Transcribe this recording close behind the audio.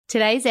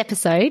Today's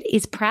episode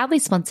is proudly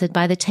sponsored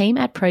by the team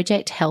at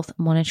Project Health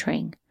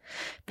Monitoring.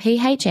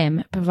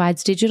 PHM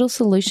provides digital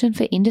solution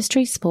for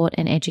industry, sport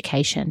and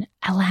education,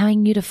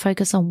 allowing you to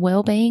focus on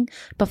well-being,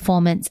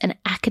 performance and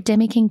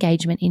academic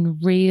engagement in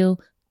real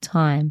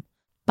time.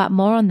 But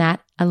more on that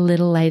a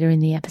little later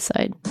in the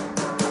episode.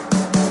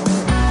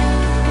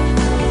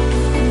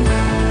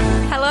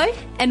 Hello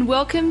and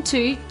welcome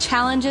to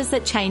Challenges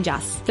That Change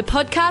Us, the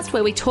podcast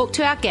where we talk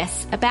to our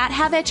guests about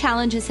how their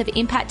challenges have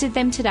impacted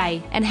them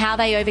today and how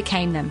they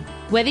overcame them.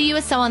 Whether you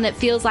are someone that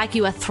feels like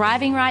you are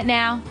thriving right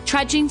now,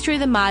 trudging through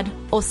the mud,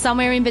 or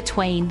somewhere in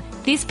between,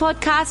 this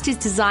podcast is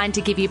designed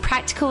to give you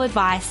practical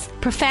advice,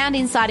 profound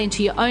insight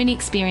into your own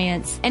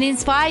experience, and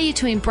inspire you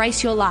to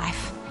embrace your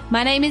life.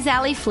 My name is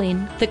Ali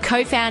Flynn, the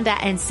co-founder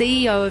and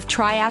CEO of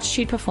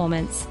Tri-Altitude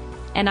Performance,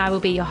 and I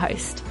will be your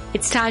host.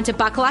 It's time to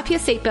buckle up your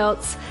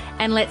seatbelts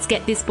and let's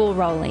get this ball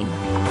rolling.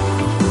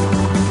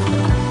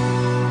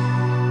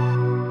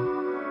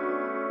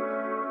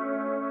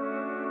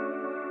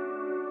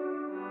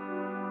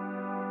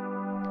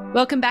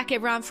 Welcome back,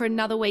 everyone, for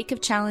another week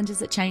of Challenges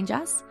That Change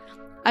Us.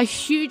 A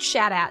huge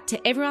shout out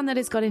to everyone that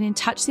has gotten in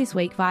touch this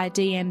week via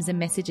DMs and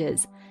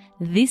messages.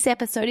 This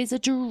episode is a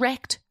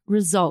direct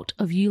result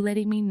of you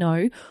letting me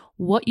know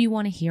what you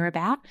want to hear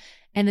about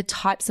and the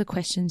types of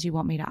questions you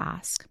want me to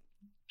ask.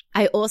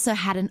 I also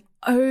had an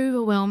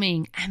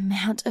overwhelming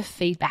amount of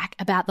feedback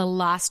about the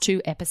last two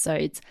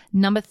episodes,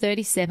 number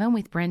 37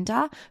 with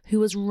Brenda, who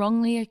was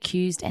wrongly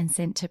accused and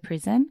sent to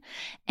prison,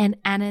 and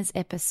Anna's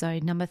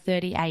episode, number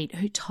 38,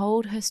 who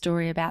told her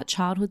story about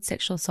childhood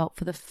sexual assault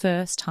for the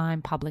first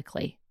time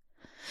publicly.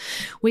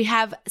 We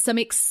have some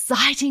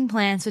exciting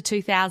plans for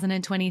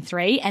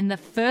 2023, and the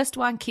first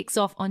one kicks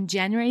off on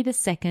January the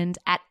 2nd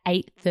at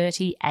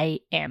 8:30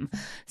 a.m.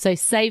 So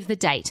save the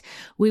date.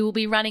 We will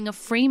be running a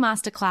free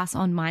masterclass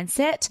on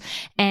mindset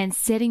and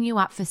setting you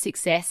up for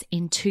success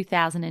in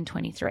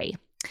 2023.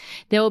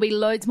 There will be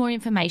loads more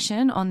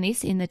information on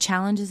this in the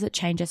Challenges That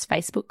Change Us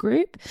Facebook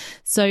group.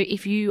 So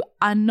if you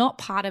are not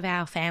part of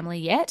our family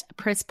yet,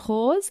 press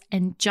pause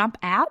and jump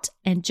out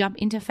and jump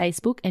into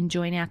Facebook and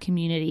join our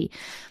community.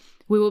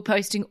 We will be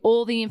posting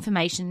all the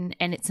information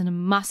and it's a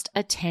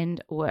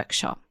must-attend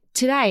workshop.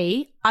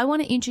 Today, I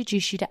want to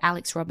introduce you to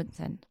Alex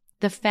Robinson,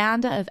 the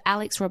founder of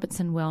Alex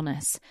Robinson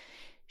Wellness.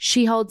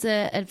 She holds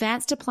an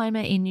advanced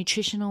diploma in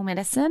nutritional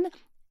medicine,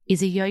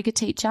 is a yoga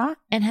teacher,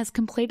 and has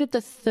completed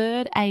the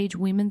third age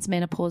women's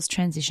menopause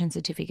transition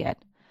certificate.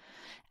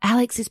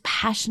 Alex is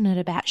passionate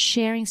about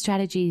sharing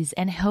strategies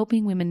and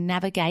helping women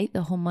navigate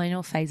the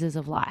hormonal phases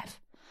of life.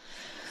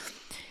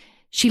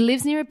 She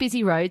lives near a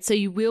busy road, so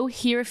you will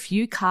hear a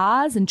few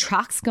cars and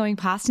trucks going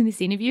past in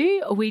this interview.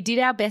 We did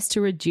our best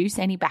to reduce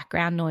any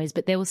background noise,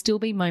 but there will still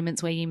be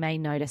moments where you may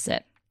notice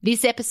it.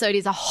 This episode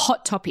is a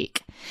hot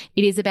topic.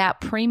 It is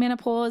about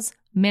premenopause,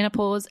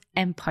 menopause,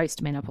 and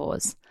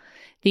postmenopause.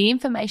 The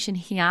information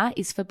here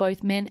is for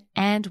both men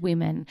and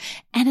women,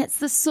 and it's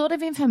the sort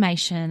of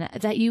information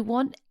that you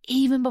want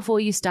even before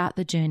you start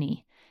the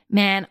journey.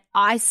 Man,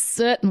 I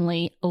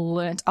certainly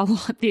learnt a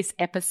lot this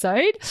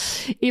episode.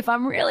 If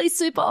I'm really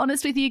super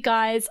honest with you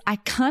guys, I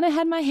kind of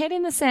had my head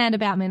in the sand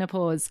about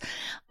menopause.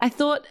 I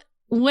thought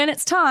when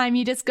it's time,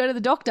 you just go to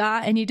the doctor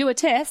and you do a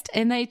test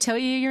and they tell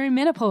you you're in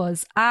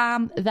menopause.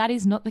 That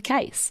is not the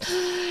case.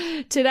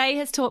 Today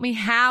has taught me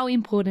how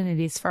important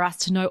it is for us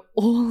to know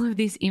all of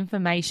this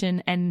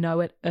information and know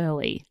it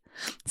early.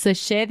 So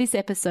share this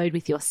episode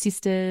with your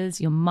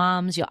sisters, your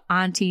mums, your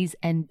aunties,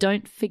 and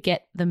don't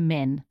forget the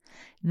men.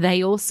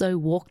 They also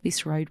walk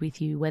this road with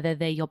you, whether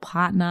they're your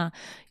partner,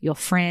 your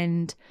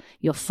friend,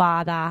 your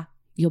father,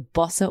 your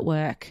boss at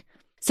work.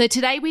 So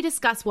today we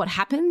discuss what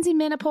happens in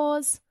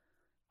menopause,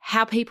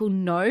 how people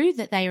know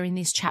that they are in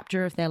this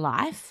chapter of their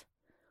life,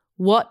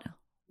 what,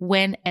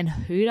 when, and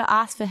who to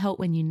ask for help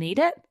when you need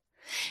it.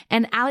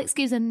 And Alex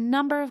gives a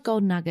number of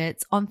gold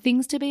nuggets on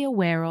things to be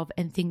aware of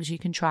and things you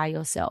can try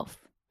yourself.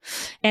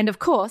 And of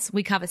course,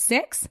 we cover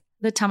sex,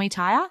 the tummy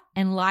tire,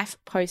 and life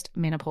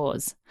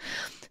post-menopause.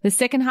 The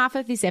second half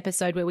of this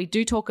episode, where we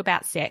do talk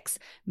about sex,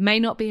 may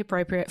not be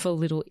appropriate for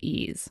little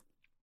ears.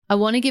 I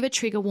want to give a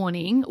trigger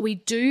warning. We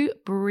do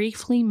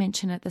briefly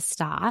mention at the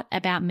start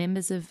about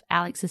members of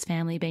Alex's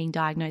family being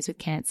diagnosed with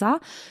cancer.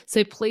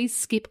 So please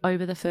skip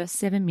over the first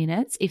 7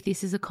 minutes if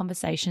this is a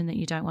conversation that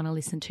you don't want to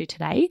listen to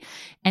today.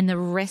 And the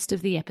rest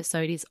of the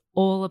episode is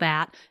all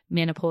about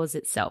menopause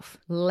itself.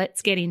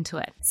 Let's get into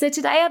it. So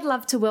today I'd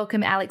love to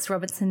welcome Alex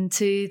Robinson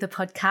to the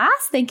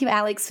podcast. Thank you,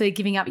 Alex, for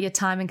giving up your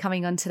time and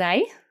coming on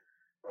today.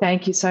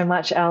 Thank you so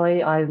much,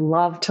 Ali. I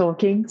love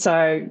talking,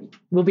 so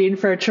we'll be in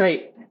for a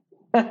treat.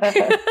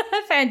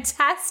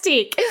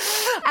 Fantastic.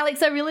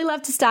 Alex, I really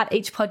love to start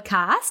each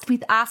podcast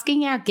with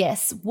asking our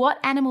guests what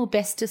animal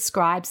best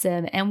describes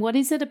them and what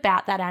is it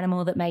about that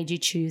animal that made you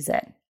choose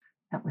it?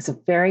 That was a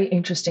very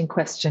interesting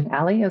question,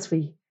 Ali. As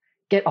we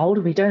get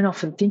older, we don't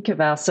often think of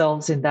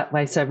ourselves in that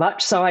way so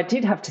much. So I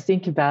did have to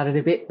think about it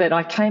a bit, but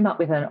I came up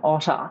with an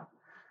otter.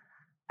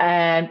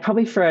 And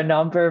probably for a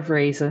number of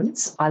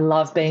reasons. I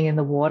love being in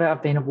the water.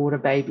 I've been a water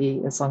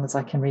baby as long as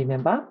I can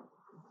remember.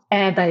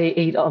 And they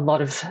eat a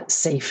lot of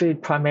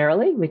seafood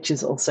primarily, which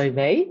is also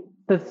me.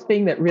 The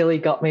thing that really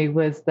got me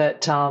was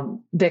that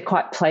they're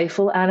quite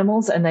playful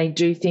animals and they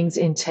do things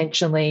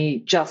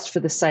intentionally just for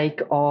the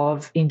sake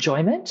of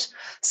enjoyment,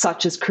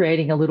 such as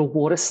creating a little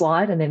water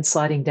slide and then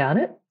sliding down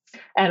it.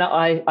 And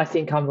I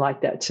think I'm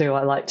like that too.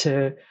 I like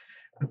to,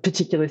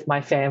 particularly with my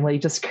family,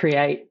 just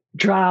create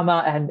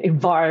drama and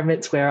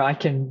environments where I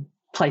can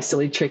play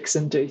silly tricks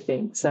and do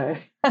things. So...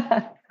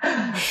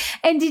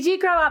 And did you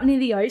grow up near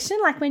the ocean?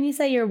 Like when you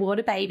say you're a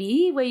water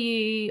baby, were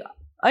you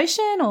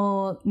ocean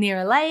or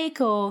near a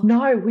lake or?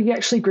 No, we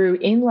actually grew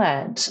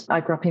inland. I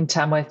grew up in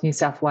Tamworth, New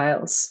South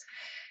Wales,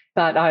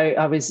 but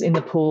I was in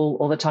the pool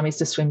all the time. I used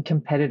to swim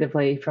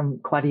competitively from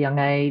quite a young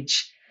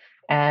age.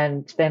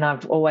 And then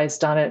I've always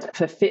done it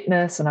for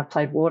fitness and I've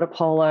played water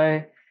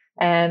polo.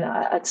 And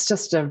it's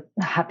just a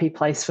happy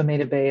place for me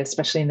to be,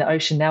 especially in the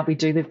ocean. Now we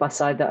do live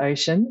beside the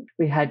ocean.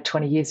 We had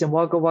 20 years in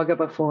Wagga Wagga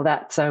before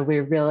that, so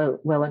we're really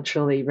well and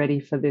truly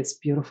ready for this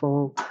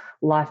beautiful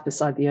life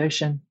beside the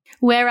ocean.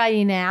 Where are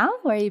you now?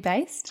 Where are you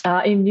based?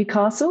 In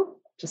Newcastle,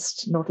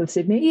 just north of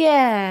Sydney.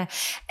 Yeah.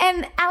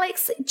 And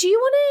Alex, do you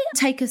want to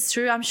take us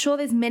through, I'm sure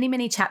there's many,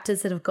 many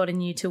chapters that have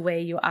gotten you to where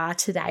you are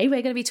today.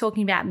 We're going to be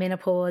talking about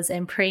menopause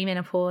and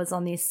premenopause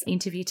on this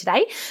interview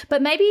today.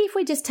 But maybe if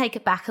we just take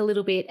it back a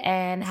little bit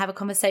and have a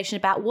conversation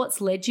about what's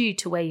led you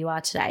to where you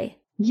are today.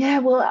 Yeah,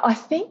 well, I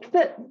think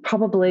that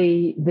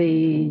probably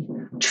the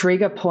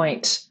trigger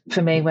point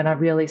for me when I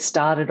really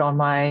started on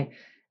my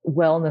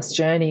wellness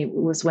journey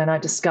was when I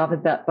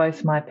discovered that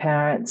both my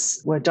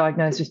parents were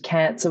diagnosed with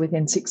cancer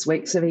within 6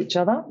 weeks of each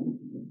other.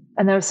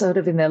 And they were sort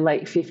of in their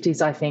late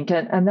 50s, I think.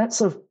 And that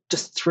sort of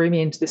just threw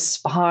me into this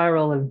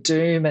spiral of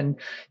doom and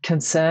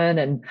concern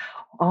and,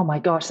 oh my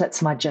gosh,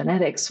 that's my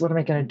genetics. What am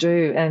I going to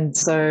do? And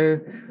so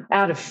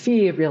out of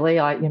fear, really,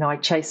 I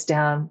chased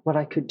down what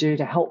I could do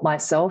to help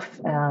myself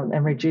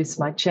and reduce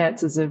my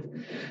chances of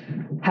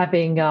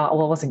having, I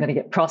wasn't going to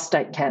get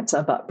prostate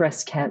cancer, but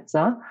breast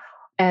cancer.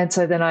 And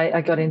so then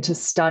I got into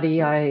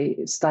study. I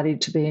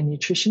studied to be a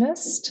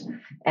nutritionist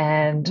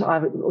and I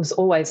was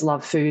always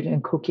loved food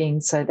and cooking,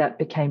 so that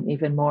became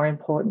even more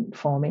important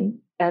for me.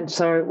 And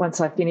so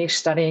once I finished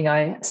studying,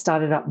 I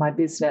started up my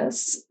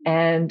business.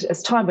 And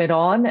as time went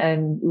on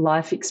and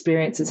life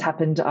experiences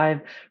happened, I've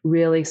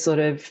really sort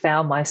of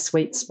found my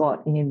sweet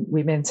spot in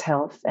women's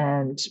health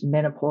and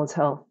menopause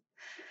health.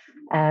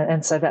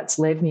 And so that's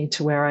led me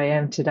to where I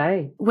am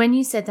today. When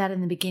you said that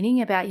in the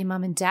beginning about your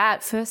mum and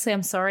dad, firstly,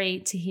 I'm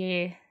sorry to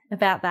hear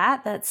about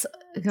that. That's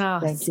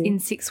in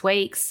 6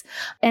 weeks.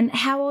 And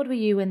how old were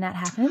you when that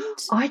happened?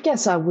 I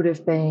guess I would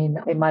have been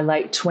in my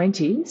late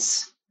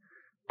 20s.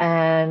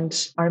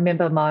 And I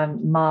remember my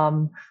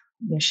mum,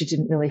 she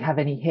didn't really have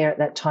any hair at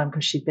that time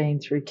because she'd been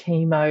through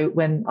chemo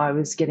when I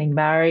was getting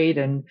married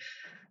and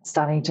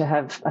starting to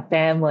have a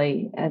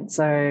family. And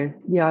so,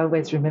 I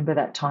always remember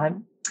that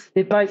time.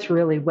 They're both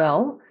really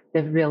well.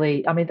 They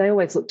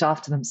always looked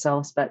after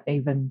themselves, but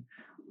even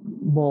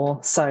more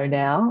so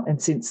now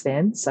and since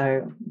then.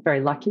 So very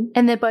lucky.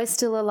 And they're both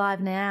still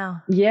alive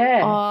now.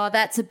 Yeah. Oh,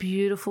 that's a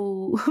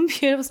beautiful,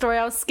 beautiful story.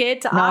 I was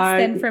scared to ask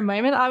then for a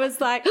moment. I was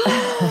like,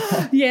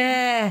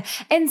 yeah.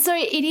 And so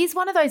it is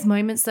one of those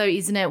moments though,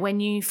 isn't it,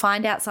 when you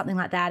find out something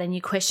like that and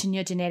you question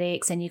your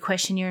genetics and you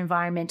question your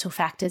environmental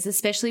factors,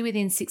 especially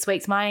within 6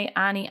 weeks. My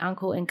auntie,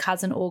 uncle and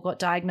cousin all got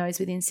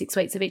diagnosed within 6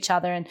 weeks of each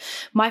other. And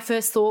my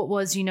first thought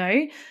was,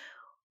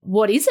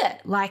 what is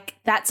it? Like,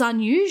 that's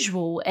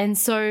unusual. And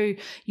so,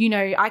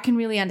 I can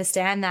really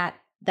understand that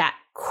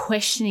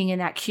questioning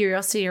and that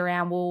curiosity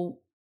around, well,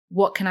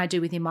 what can I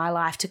do within my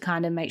life to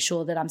kind of make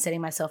sure that I'm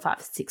setting myself up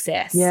for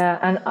success? Yeah.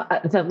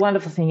 And the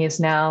wonderful thing is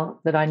now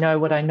that I know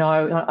what I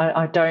know,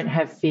 I don't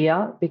have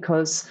fear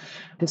because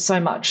there's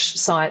so much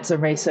science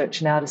and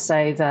research now to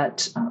say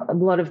that a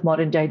lot of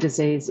modern day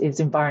disease is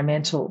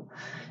environmental.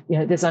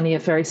 There's only a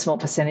very small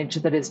percentage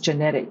that is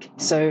genetic.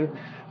 So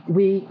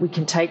we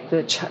can take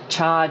the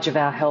charge of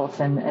our health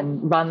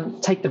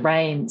and take the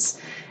reins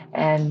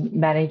and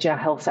manage our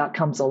health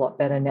outcomes a lot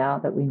better now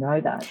that we know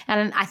that.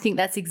 And I think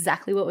that's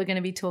exactly what we're going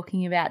to be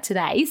talking about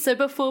today. So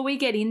before we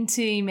get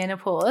into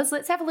menopause,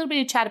 let's have a little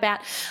bit of chat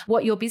about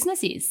what your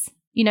business is.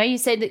 You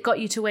said that got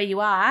you to where you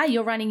are.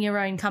 You're running your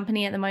own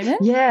company at the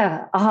moment.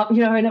 Yeah.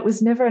 And it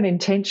was never an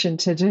intention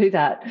to do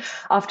that.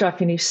 After I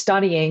finished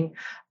studying,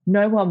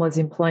 no one was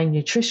employing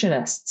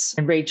nutritionists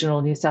in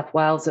regional New South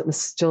Wales. It was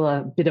still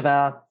a bit of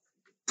a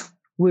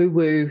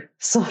woo-woo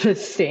sort of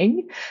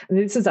thing. And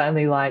this is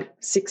only like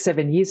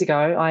 6-7 years ago.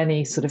 I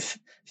only sort of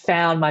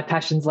found my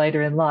passions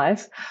later in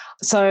life.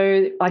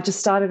 So I just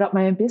started up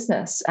my own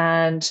business.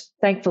 And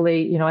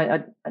thankfully,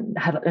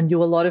 I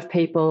knew a lot of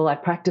people. I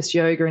practiced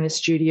yoga in a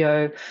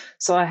studio.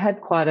 So I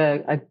had quite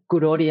a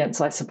good audience,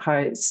 I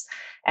suppose.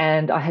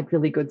 And I had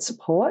really good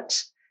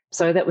support.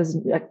 So that was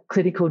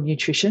clinical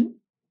nutrition.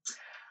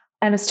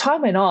 And as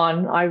time went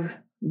on, I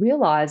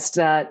realised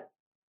that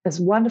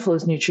as wonderful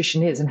as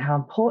nutrition is and how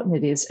important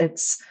it is,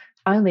 it's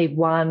only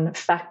one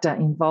factor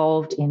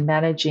involved in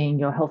managing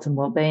your health and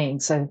well-being.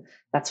 So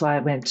that's why I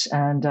went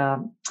and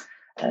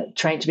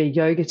trained to be a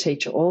yoga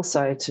teacher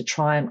also to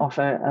try and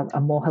offer a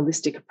more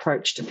holistic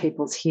approach to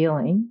people's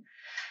healing.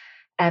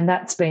 And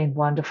that's been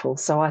wonderful.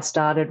 So I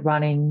started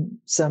running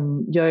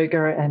some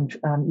yoga and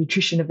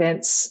nutrition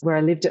events where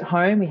I lived at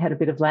home. We had a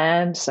bit of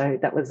land, so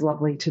that was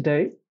lovely to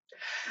do.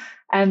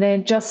 And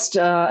then just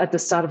at the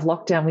start of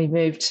lockdown, we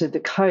moved to the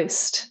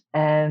coast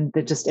and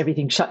just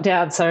everything shut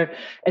down. So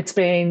it's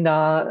been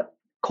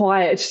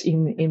quiet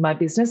in my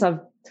business. I've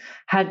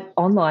had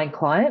online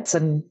clients,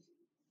 and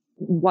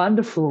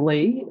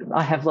wonderfully,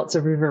 I have lots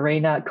of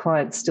Riverina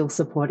clients still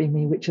supporting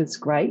me, which is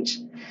great.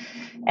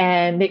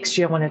 And next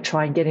year, I want to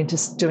try and get into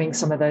doing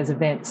some of those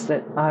events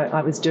that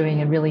I was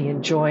doing and really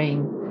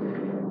enjoying,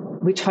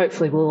 which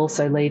hopefully will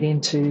also lead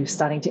into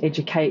starting to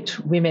educate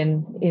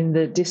women in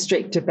the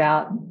district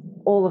about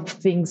all of the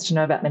things to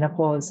know about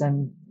menopause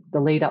and the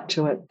lead up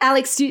to it.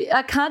 Alex,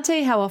 I can't tell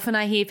you how often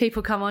I hear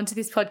people come onto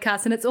this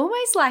podcast, and it's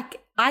almost like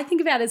I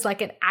think about it as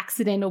like an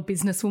accidental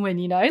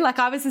businesswoman, you know, like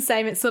I was the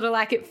same. It's sort of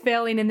like it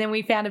fell in and then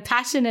we found a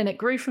passion and it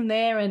grew from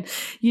there. And,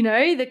 you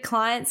know, the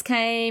clients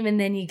came and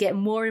then you get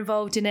more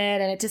involved in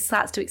it and it just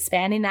starts to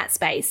expand in that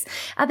space.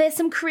 Are there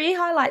some career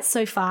highlights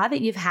so far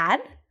that you've had?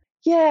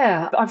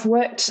 Yeah, I've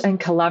worked and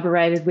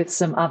collaborated with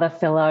some other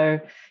fellow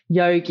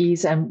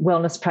yogis and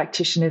wellness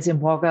practitioners in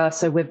Wagga.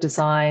 So we've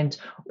designed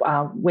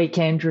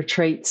weekend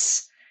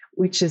retreats,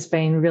 which has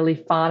been really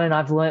fun, and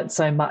I've learnt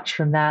so much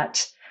from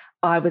that.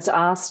 I was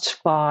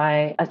asked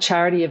by a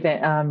charity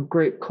event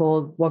group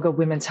called Wagga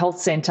Women's Health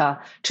Centre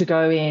to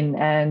go in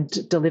and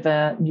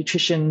deliver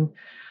nutrition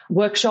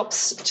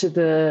workshops to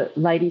the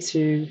ladies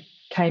who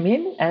came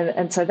in.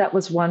 And so that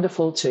was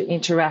wonderful to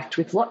interact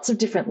with lots of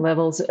different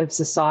levels of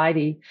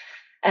society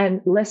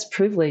and less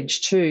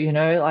privileged too. You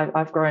know,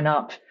 I've grown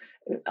up,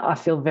 I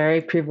feel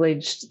very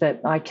privileged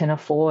that I can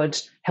afford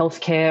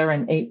healthcare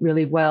and eat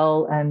really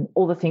well and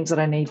all the things that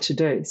I need to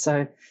do.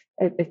 So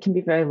it can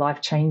be very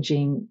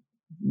life-changing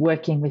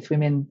working with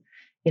women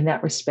in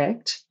that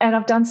respect. And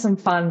I've done some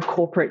fun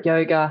corporate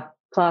yoga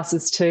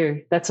classes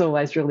too. That's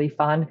always really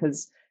fun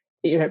because,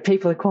 you know,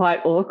 people are quite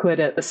awkward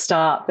at the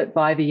start, but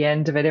by the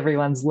end of it,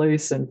 everyone's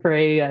loose and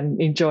free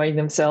and enjoying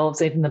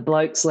themselves. Even the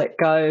blokes let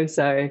go.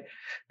 So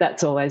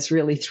that's always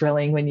really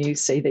thrilling when you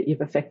see that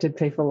you've affected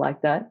people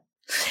like that.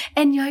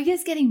 And yoga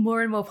is getting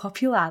more and more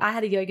popular. I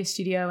had a yoga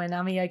studio and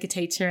I'm a yoga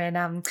teacher,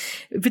 and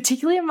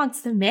particularly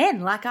amongst the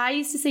men, like I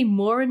used to see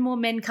more and more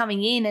men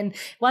coming in, and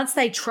once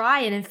they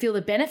try it and feel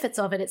the benefits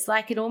of it, it's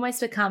like it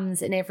almost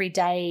becomes an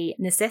everyday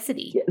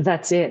necessity.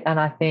 That's it. And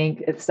I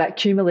think it's that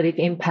cumulative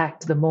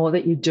impact. The more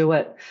that you do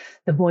it,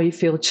 the more you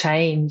feel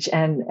change,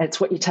 and it's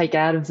what you take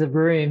out of the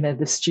room and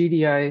the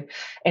studio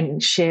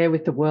and share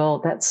with the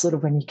world. That's sort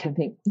of when you can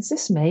think, is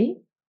this me?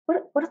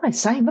 What am I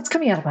saying? What's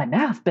coming out of my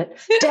mouth? But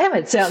damn,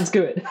 it sounds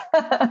good.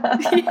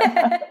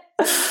 Yeah.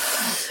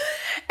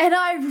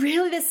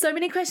 And there's so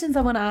many questions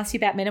I want to ask you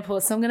about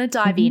menopause, so I'm going to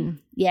dive in,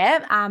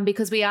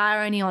 because we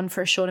are only on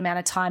for a short amount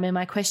of time and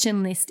my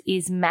question list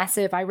is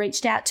massive. I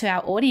reached out to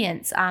our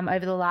audience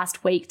over the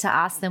last week to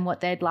ask them what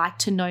they'd like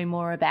to know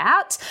more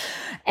about,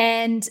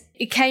 and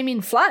it came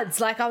in floods.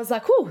 Like I was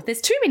like, oh,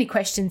 there's too many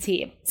questions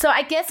here. So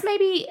I guess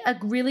maybe a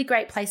really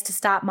great place to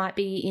start might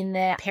be in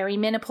the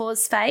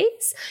perimenopause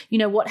phase. You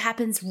know, what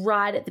happens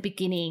right at the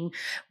beginning?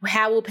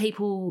 How will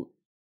people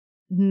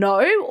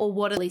know, or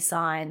what are the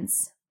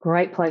signs?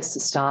 Great place to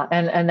start.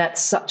 And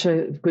that's such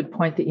a good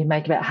point that you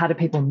make about how do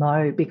people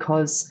know,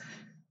 because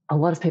a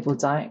lot of people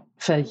don't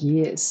for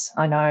years.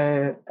 I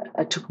know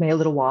it took me a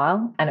little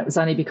while, and it was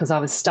only because I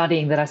was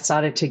studying that I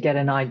started to get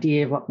an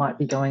idea of what might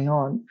be going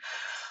on.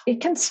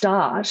 It can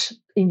start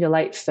in your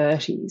late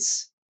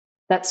 30s.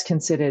 That's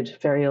considered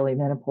very early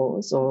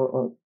menopause,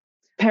 or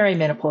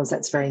perimenopause,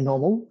 that's very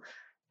normal.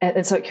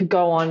 And so it could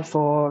go on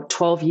for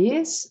 12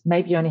 years,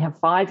 maybe you only have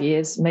 5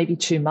 years, maybe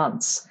 2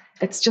 months.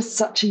 It's just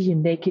such a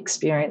unique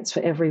experience for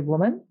every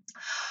woman.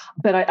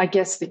 But I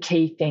guess the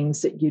key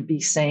things that you'd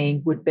be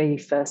seeing would be,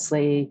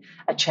 firstly,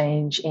 a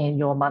change in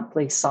your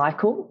monthly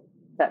cycle.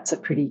 That's a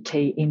pretty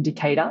key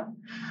indicator.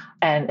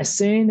 And as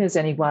soon as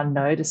anyone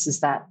notices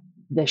that,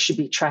 they should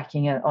be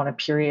tracking it on a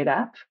period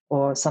app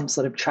or some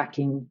sort of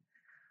tracking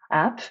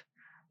app.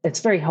 It's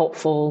very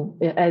helpful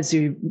as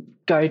you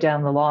go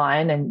down the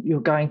line and you're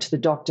going to the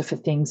doctor for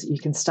things that you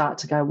can start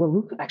to go, well,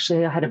 look,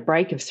 actually, I had a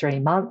break of 3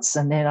 months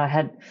and then I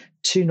had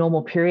 2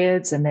 normal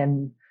periods and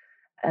then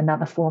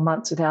another 4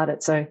 months without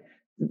it. So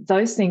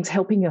those things,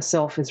 helping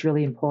yourself is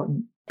really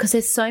important. Because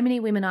there's so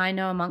many women I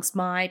know amongst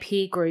my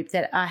peer group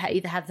that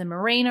either have the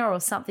Mirena or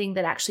something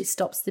that actually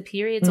stops the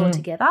periods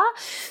altogether.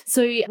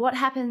 So what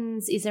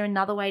happens? Is there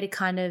another way to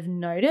kind of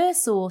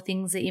notice, or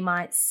things that you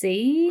might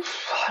see,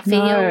 feel?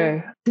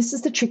 No, this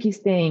is the tricky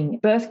thing.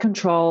 Birth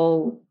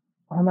control,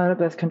 hormonal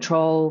birth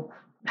control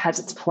has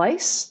its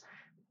place.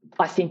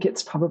 I think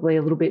it's probably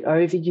a little bit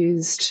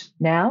overused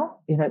now.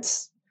 You know,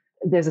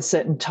 there's a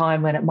certain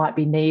time when it might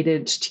be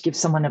needed to give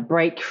someone a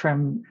break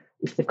from,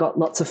 if they've got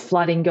lots of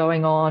flooding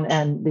going on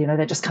and, you know,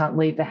 they just can't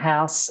leave the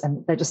house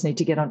and they just need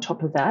to get on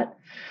top of that.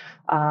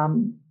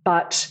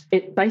 But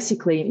it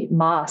basically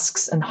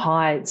masks and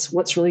hides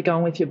what's really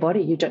going with your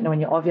body. You don't know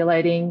when you're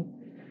ovulating.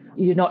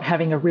 You're not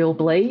having a real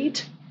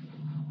bleed,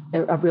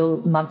 a real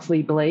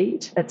monthly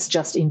bleed. It's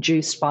just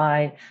induced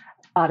by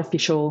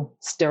artificial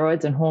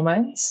steroids and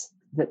hormones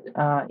that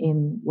are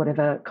in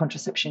whatever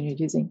contraception you're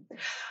using.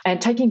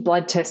 And taking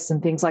blood tests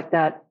and things like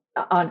that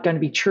aren't going to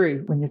be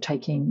true when you're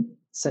taking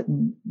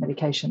certain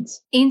medications.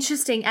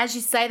 Interesting. As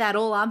you say that,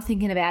 all I'm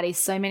thinking about is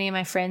so many of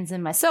my friends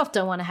and myself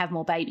don't want to have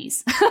more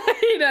babies.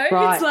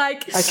 Right. It's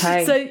like,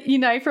 okay.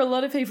 So, for a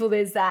lot of people,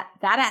 there's that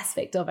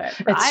aspect of it,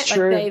 right? It's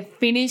true. Like they've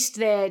finished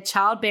their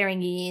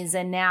childbearing years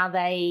and now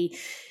they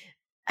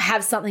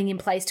have something in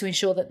place to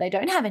ensure that they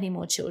don't have any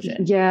more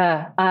children.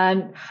 Yeah.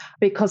 And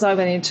because I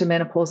went into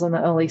menopause on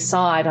the early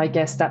side, I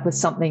guess that was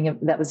something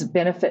that was a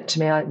benefit to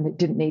me. I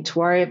didn't need to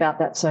worry about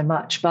that so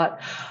much.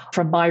 But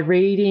from my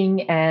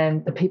reading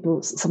and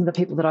some of the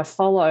people that I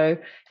follow,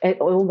 it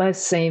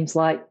almost seems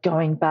like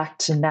going back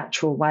to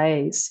natural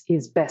ways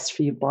is best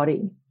for your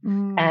body.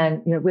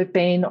 And, we've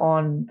been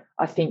on,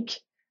 I think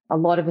a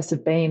lot of us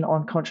have been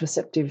on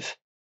contraceptive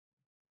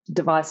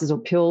devices or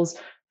pills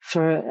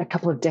for a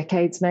couple of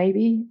decades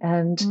maybe.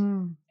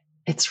 And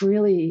it's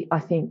really, I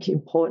think,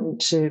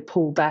 important to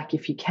pull back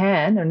if you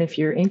can. And if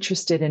you're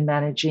interested in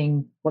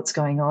managing what's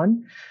going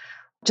on,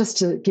 just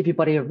to give your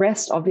body a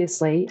rest,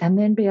 obviously, and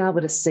then be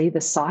able to see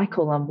the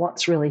cycle and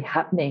what's really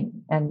happening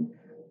and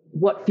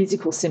what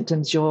physical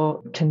symptoms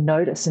you can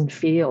notice and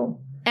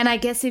feel. And I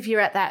guess if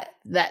you're at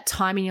that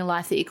time in your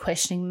life that you're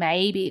questioning,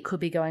 maybe it could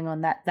be going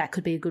on, that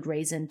could be a good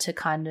reason to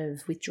kind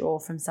of withdraw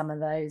from some of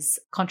those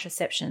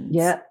contraceptions.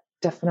 Yeah,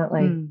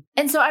 definitely.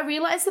 And so I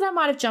realised that I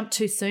might have jumped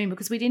too soon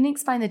because we didn't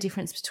explain the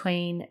difference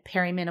between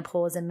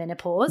perimenopause and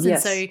menopause.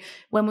 Yes. And so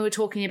when we were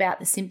talking about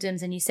the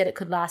symptoms and you said it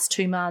could last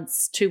 2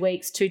 months, 2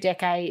 weeks, 2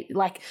 decades,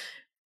 like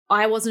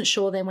I wasn't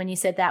sure then when you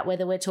said that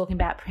whether we're talking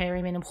about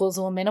perimenopause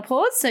or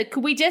menopause. So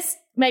could we just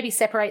maybe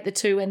separate the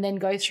two and then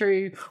go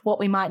through what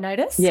we might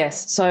notice?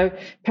 Yes. So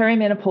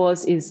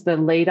perimenopause is the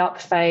lead-up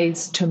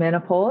phase to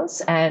menopause,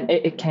 and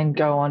it can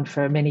go on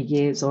for many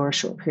years or a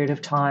short period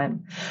of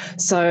time.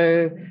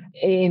 So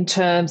in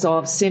terms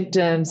of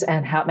symptoms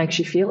and how it makes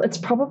you feel, it's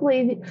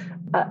probably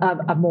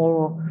a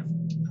more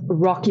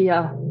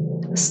rockier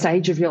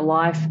stage of your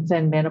life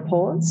than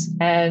menopause.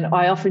 And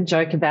I often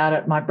joke about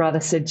it. My brother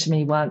said to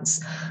me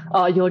once,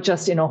 "Oh, you're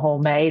just in a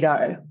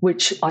hormado,"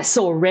 which I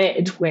saw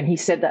red when he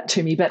said that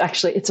to me. But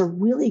actually, it's a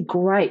really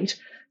great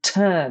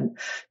term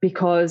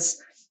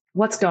because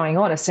what's going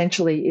on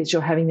essentially is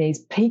you're having these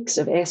peaks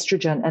of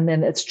estrogen and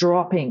then it's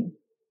dropping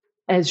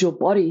as your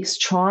body's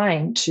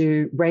trying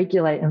to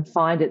regulate and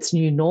find its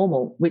new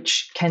normal,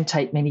 which can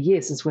take many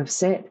years, as we've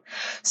said.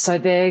 So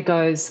there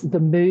goes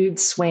the mood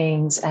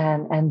swings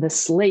and the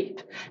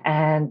sleep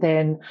and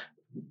then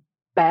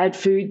bad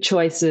food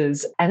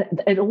choices,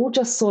 and it all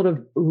just sort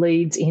of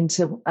leads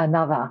into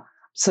another.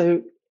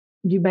 So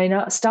you may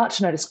not start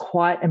to notice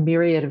quite a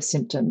myriad of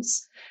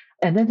symptoms.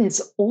 And then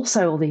there's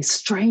also all these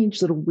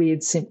strange little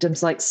weird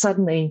symptoms, like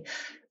suddenly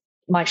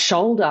my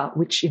shoulder,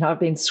 which, I've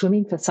been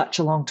swimming for such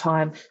a long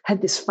time, had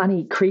this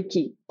funny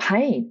creaky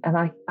pain,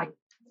 and it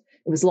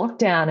was locked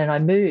down and I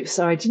moved.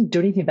 So I didn't do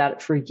anything about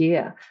it for a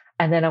year.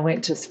 And then I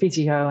went to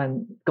physio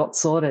and got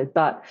sorted.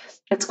 But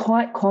it's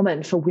quite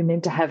common for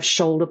women to have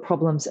shoulder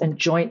problems and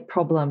joint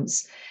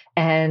problems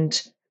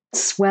and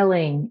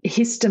swelling,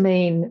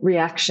 histamine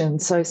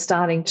reactions. So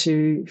starting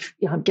to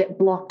get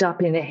blocked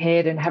up in the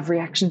head and have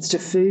reactions to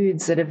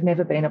foods that have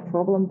never been a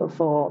problem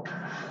before.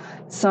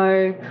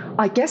 So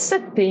I guess the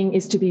thing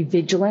is to be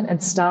vigilant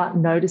and start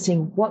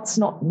noticing what's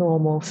not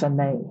normal for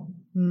me.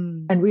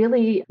 And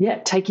really,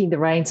 taking the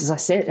reins, as I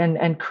said,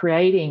 and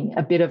creating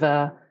a bit of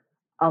a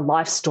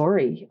life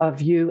story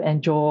of you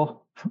and your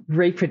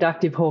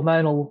reproductive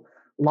hormonal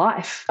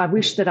life. I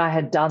wish that I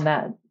had done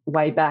that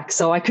way back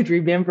so I could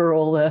remember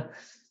all the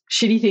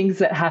shitty things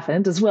that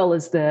happened as well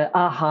as the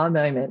aha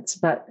moments.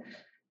 But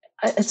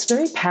it's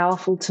very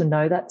powerful to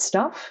know that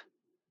stuff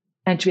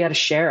and to be able to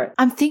share it.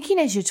 I'm thinking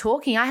as you're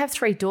talking, I have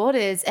 3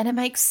 daughters, and it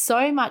makes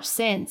so much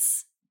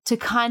sense to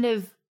kind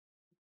of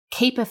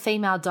keep a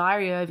female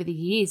diary over the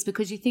years,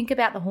 because you think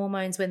about the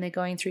hormones when they're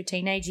going through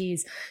teenage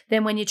years,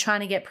 then when you're trying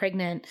to get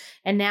pregnant,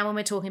 and now when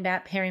we're talking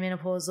about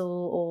perimenopause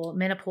or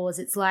menopause,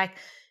 it's like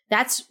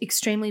that's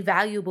extremely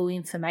valuable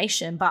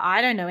information. But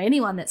I don't know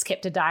anyone that's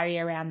kept a diary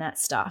around that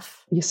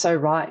stuff. You're so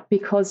right,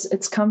 because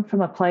it's come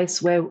from a place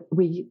where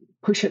we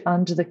push it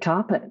under the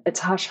carpet.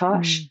 It's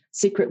hush-hush,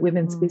 secret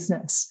women's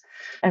business.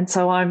 And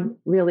so I'm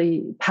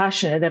really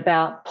passionate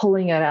about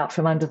pulling it out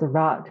from under the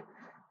rug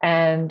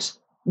and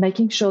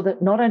making sure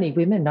that not only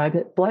women know,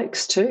 but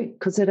blokes too,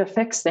 because it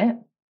affects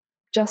them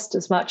just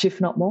as much, if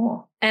not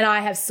more. And I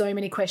have so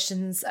many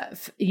questions,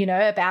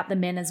 about the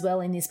men as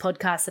well in this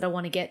podcast that I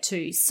want to get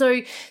to.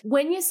 So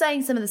when you're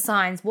saying some of the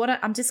signs,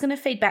 I'm just going to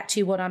feed back to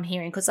you what I'm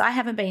hearing, because I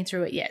haven't been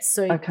through it yet.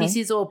 So This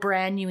is all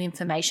brand new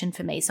information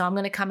for me. So I'm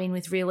going to come in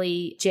with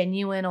really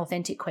genuine,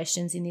 authentic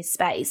questions in this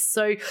space.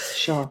 So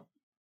sure.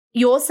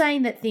 You're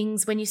saying that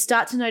things, when you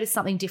start to notice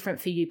something different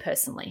for you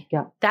personally,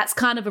 that's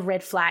kind of a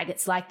red flag.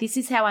 It's like, this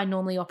is how I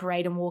normally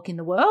operate and walk in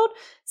the world.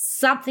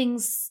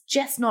 Something's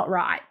just not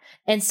right.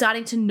 And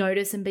starting to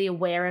notice and be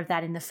aware of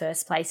that in the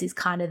first place is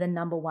kind of the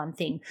number one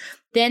thing.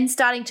 Then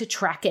starting to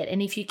track it.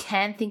 And if you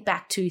can think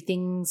back to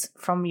things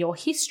from your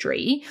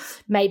history,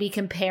 maybe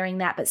comparing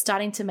that, but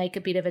starting to make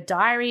a bit of a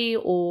diary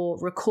or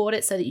record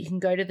it so that you can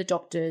go to the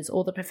doctors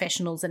or the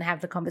professionals and have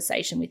the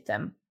conversation with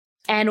them.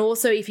 And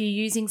also, if you're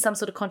using some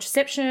sort of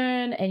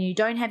contraception and you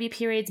don't have your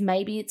periods,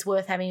 maybe it's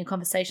worth having a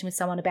conversation with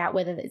someone about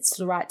whether it's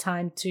the right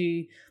time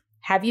to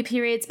have your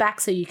periods back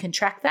so you can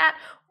track that.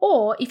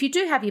 Or if you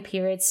do have your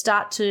periods,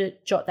 start to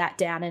jot that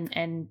down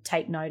and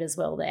take note as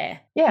well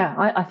there. Yeah,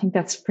 I think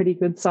that's a pretty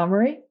good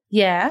summary.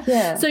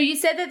 Yeah. So you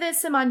said that there's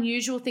some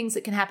unusual things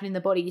that can happen in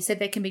the body. You said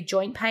there can be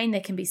joint pain,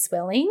 there can be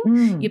swelling.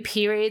 Your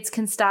periods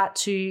can start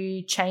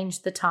to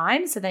change the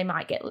time, so they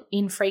might get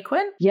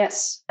infrequent.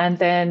 Yes. And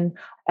then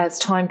as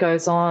time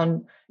goes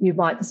on, you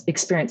might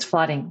experience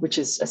flooding, which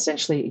is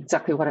essentially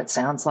exactly what it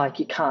sounds like.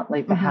 You can't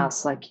leave the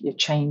house, like you're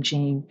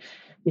changing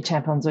your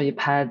tampons or your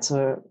pads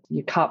or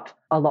your cup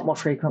a lot more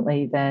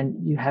frequently than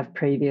you have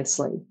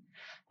previously.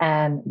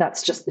 And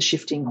that's just the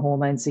shifting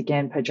hormones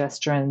again.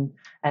 Progesterone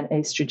and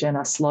estrogen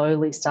are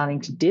slowly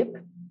starting to dip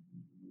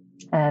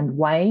and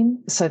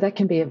wane. So that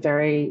can be a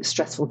very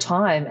stressful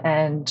time.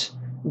 And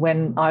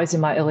when I was in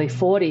my early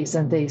 40s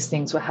and these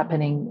things were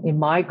happening in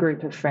my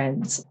group of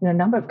friends, a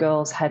number of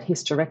girls had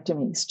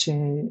hysterectomies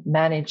to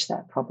manage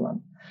that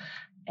problem.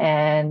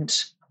 And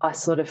I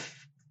sort of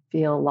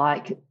feel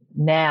like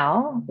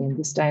now, in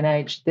this day and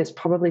age, there's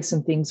probably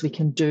some things we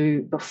can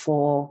do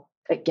before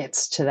it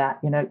gets to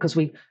that, because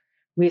we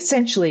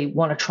essentially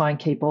want to try and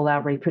keep all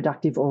our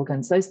reproductive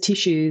organs. Those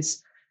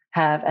tissues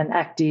have an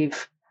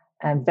active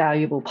and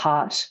valuable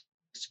part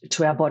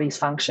to our body's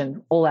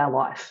function all our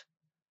life.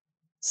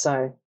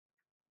 So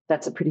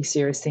that's a pretty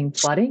serious thing,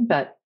 flooding,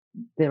 but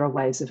there are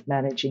ways of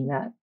managing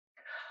that.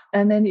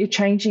 And then you're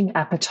changing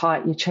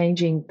appetite, you're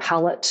changing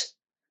palate,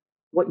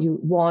 what you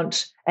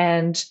want,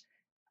 and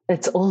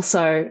it's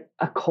also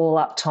a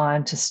call-up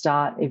time to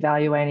start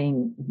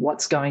evaluating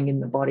what's going in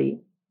the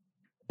body.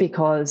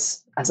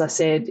 Because, as I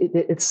said,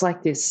 it's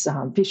like this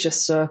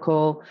vicious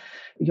circle.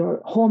 Your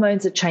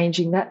hormones are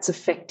changing. That's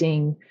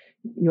affecting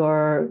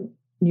your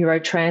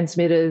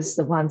neurotransmitters,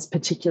 the ones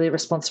particularly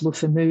responsible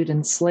for mood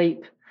and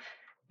sleep.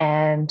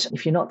 And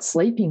if you're not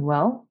sleeping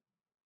well,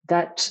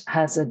 that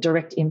has a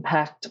direct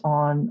impact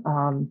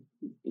on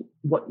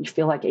what you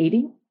feel like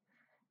eating.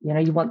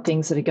 You want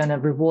things that are going to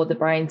reward the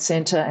brain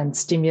center and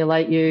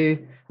stimulate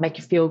you, make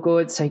you feel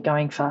good. So you're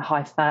going for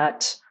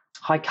high-fat,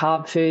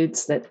 high-carb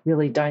foods that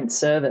really don't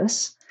serve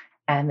us.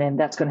 And then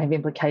that's going to have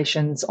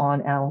implications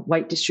on our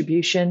weight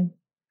distribution.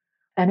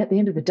 And at the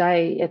end of the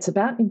day, it's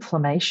about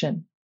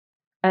inflammation.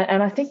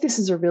 And I think this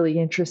is a really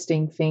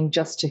interesting thing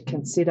just to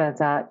consider,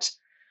 that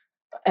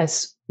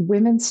as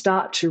women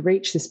start to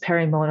reach this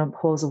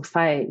perimenopausal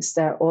phase,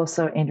 they're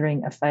also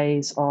entering a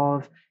phase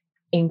of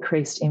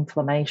increased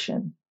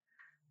inflammation.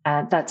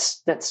 And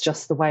that's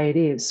just the way it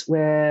is.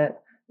 We're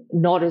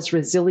not as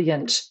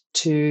resilient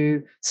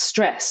to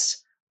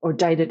stress or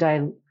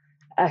day-to-day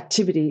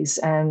activities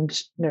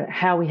and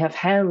how we have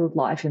handled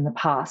life in the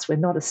past. We're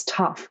not as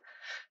tough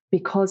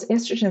because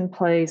estrogen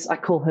plays, I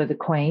call her the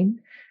queen,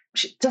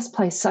 she just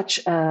plays such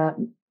a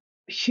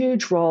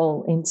huge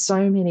role in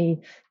so many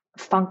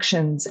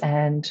functions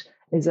and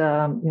is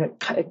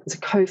it's a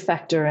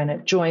cofactor, and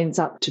it joins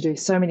up to do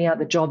so many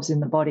other jobs in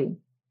the body.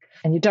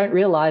 And you don't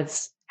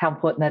realise how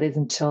important that is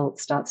until it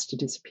starts to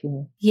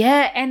disappear.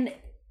 Yeah, and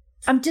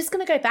I'm just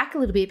going to go back a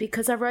little bit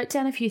because I wrote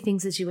down a few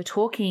things as you were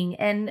talking,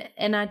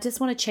 and I just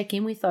want to check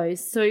in with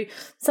those. So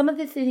some of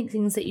the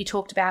things that you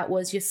talked about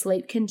was your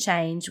sleep can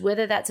change,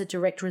 whether that's a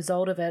direct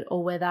result of it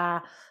or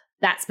whether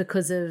that's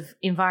because of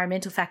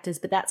environmental factors.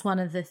 But that's one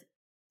of the,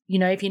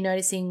 if you're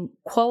noticing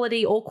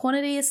quality or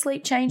quantity of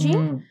sleep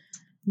changing.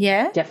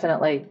 Yeah.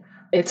 Definitely.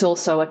 It's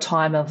also a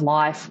time of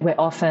life where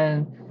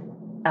often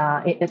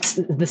it's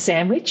the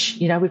sandwich.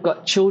 We've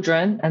got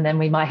children and then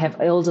we might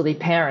have elderly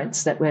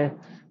parents that we're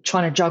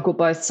trying to juggle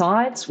both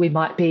sides. We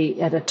might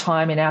be at a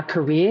time in our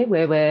career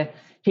where we're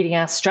hitting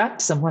our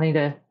straps and wanting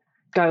to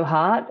go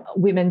hard.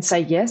 Women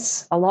say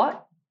yes a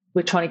lot.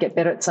 We're trying to get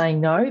better at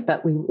saying no,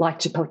 but we like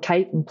to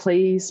placate and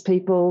please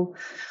people.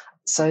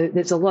 So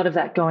there's a lot of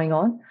that going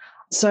on.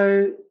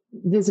 So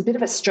there's a bit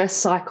of a stress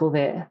cycle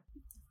there,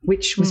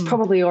 which was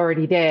probably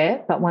already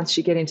there, but once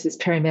you get into this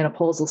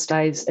perimenopausal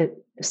stage,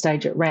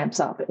 it ramps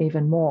up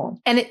even more.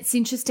 And it's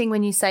interesting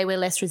when you say we're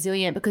less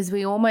resilient, because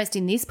we almost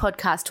in this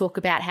podcast talk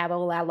about how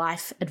all our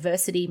life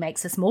adversity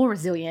makes us more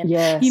resilient.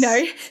 Yes.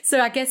 So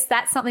I guess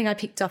that's something I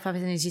picked up of,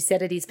 and as you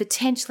said, it is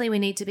potentially we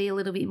need to be a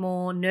little bit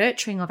more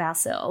nurturing of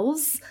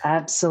ourselves.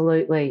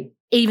 Absolutely.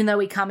 Even though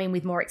we come in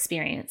with more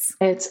experience.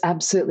 It's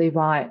absolutely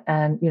right.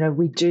 And,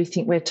 we do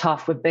think we're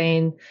tough. We've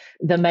been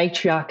the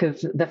matriarch of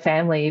the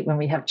family when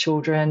we have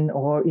children,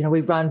 or,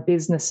 we run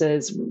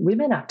businesses.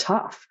 Women are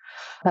tough.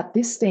 But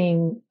this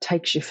thing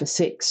takes you for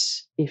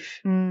 6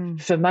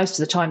 for most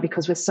of the time,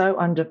 because we're so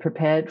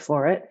underprepared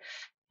for it.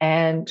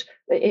 And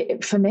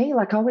for me,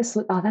 like, I always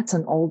thought, oh, that's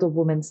an older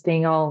woman's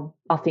thing. I'll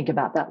think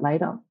about that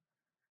later.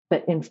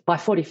 But by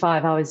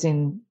 45, I was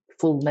in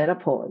full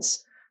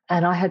menopause,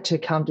 and I had to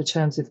come to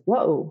terms with,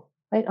 whoa,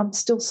 wait, I'm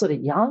still sort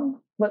of young.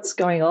 What's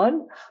going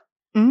on?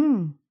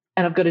 And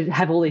I've got to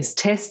have all these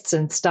tests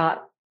and start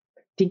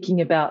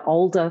thinking about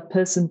older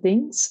person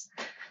things.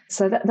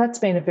 So that's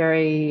been a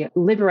very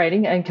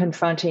liberating and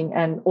confronting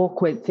and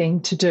awkward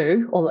thing to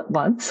do all at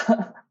once.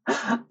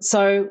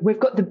 So we've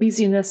got the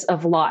busyness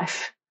of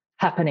life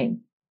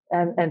happening.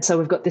 And so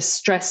we've got this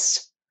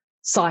stress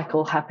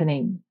cycle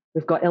happening.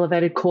 We've got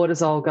elevated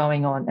cortisol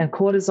going on, and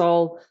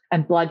cortisol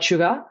and blood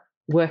sugar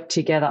work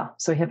together.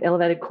 So we have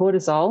elevated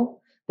cortisol,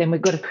 then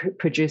we've got to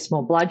produce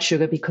more blood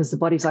sugar, because the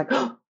body's like,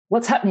 oh,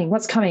 what's happening?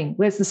 What's coming?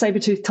 Where's the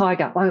saber-toothed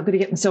tiger? I've got to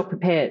get myself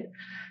prepared.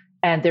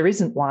 And there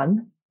isn't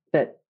one,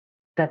 but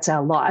that's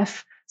our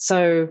life.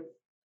 So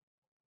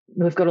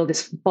we've got all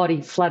this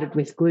body flooded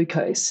with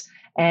glucose,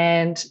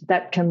 and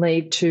that can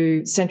lead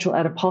to central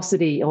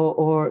adiposity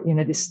or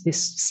this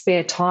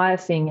spare tire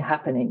thing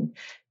happening,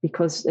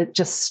 because it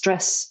just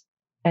stress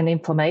and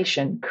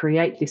inflammation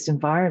create this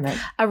environment.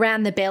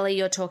 Around the belly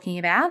you're talking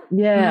about?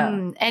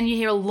 Yeah. And you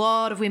hear a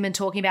lot of women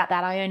talking about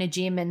that. I own a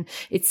gym, and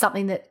it's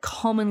something that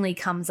commonly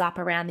comes up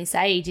around this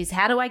age is,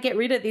 how do I get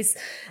rid of this,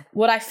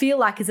 what I feel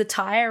like is a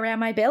tire around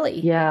my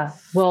belly? Yeah.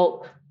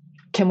 Well,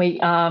 can we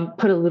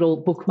put a little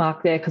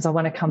bookmark there, because I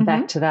want to come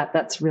back to that.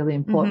 That's really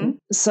important.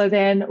 So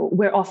then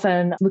we're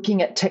often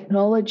looking at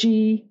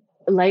technology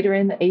later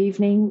in the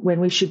evening, when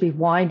we should be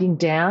winding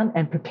down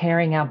and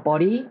preparing our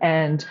body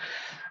and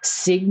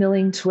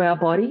signaling to our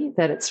body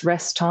that it's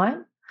rest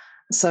time.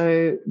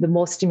 So the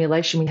more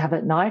stimulation we have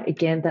at night,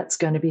 again, that's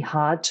going to be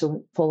hard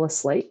to fall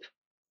asleep.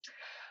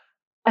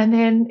 And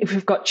then if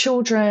we've got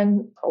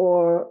children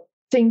or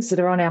things that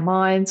are on our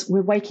minds,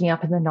 we're waking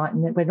up in the night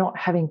and we're not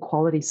having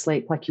quality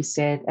sleep, like you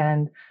said,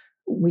 and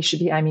we should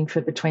be aiming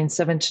for between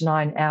 7 to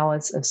 9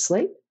 hours of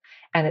sleep.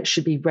 And it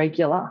should be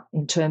regular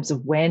in terms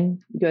of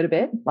when you go to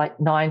bed, like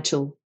 9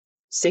 till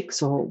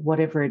 6 or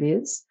whatever it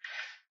is.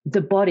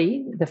 The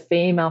body, the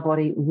female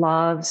body,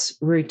 loves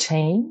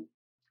routine,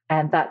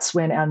 and that's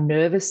when our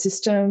nervous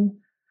system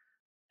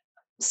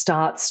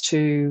starts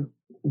to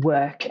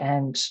work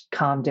and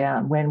calm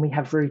down, when we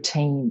have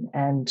routine.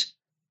 And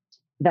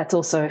that's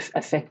also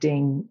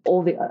affecting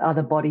all the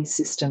other body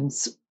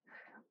systems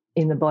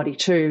in the body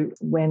too,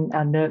 when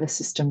our nervous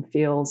system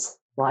feels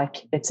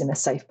like it's in a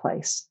safe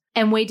place.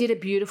 And we did a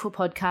beautiful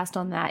podcast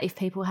on that, if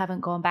people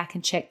haven't gone back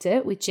and checked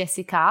it, with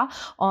Jessica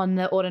on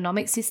the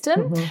autonomic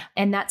system.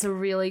 And that's a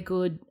really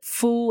good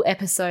full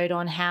episode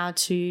on how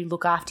to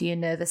look after your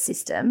nervous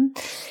system.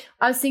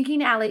 I was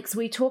thinking, Alex,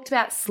 we talked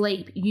about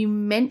sleep. You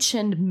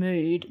mentioned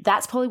mood.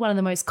 That's probably one of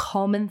the most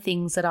common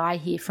things that I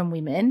hear from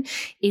women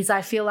is,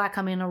 I feel like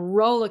I'm in a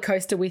roller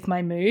coaster with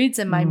my moods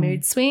and my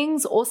mood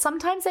swings. Or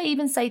sometimes they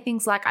even say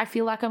things like, I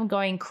feel like I'm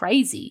going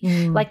crazy.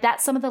 Like,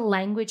 that's some of the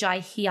language I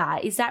hear.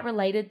 Is that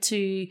related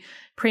to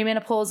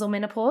premenopause or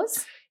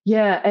menopause?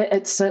 Yeah,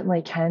 it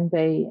certainly can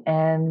be.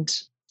 And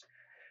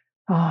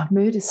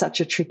mood is such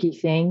a tricky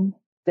thing.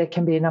 There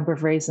can be a number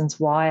of reasons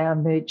why our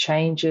mood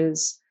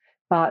changes.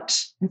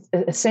 But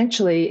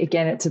essentially,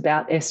 again, it's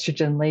about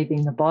estrogen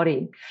leaving the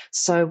body.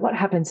 So what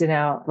happens in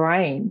our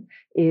brain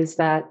is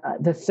that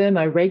the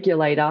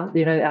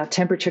thermoregulator, our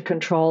temperature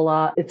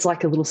controller, it's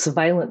like a little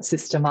surveillance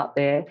system up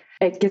there.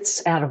 It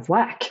gets out of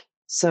whack.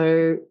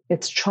 So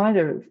it's trying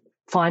to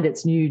find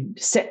its new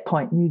set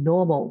point, new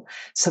normal.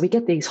 So we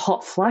get these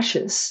hot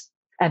flushes.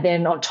 And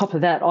then on top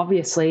of that,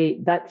 obviously,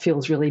 that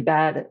feels really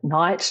bad at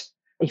night.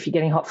 If you're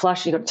getting hot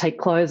flush, you've got to take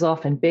clothes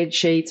off and bed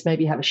sheets,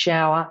 maybe have a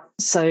shower.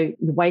 So you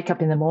wake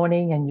up in the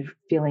morning and you're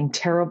feeling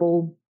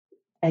terrible.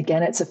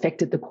 Again, it's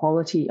affected the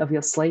quality of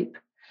your sleep.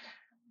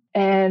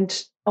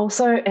 And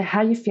also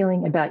how you're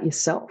feeling about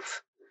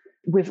yourself.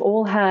 We've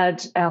all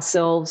had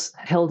ourselves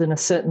held in a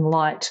certain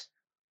light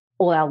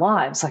all our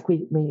lives. Like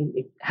we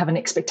have an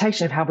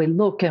expectation of how we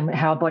look and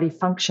how our body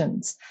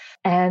functions.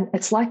 And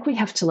it's like we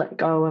have to let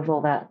go of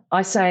all that.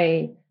 I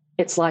say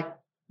it's like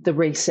the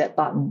reset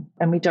button,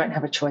 and we don't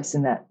have a choice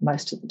in that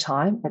most of the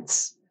time.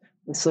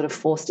 We're sort of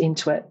forced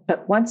into it.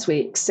 But once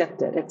we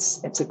accept it,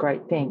 it's a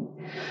great thing.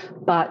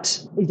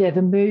 But yeah,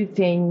 the mood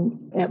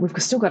thing,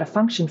 we've still got to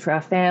function for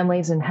our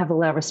families and have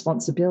all our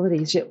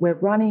responsibilities, yet we're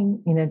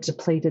running in a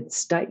depleted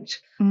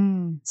state.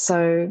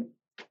 So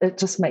it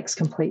just makes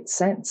complete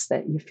sense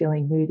that you're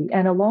feeling moody.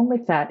 And along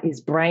with that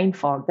is brain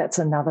fog. That's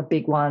another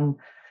big one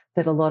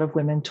that a lot of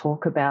women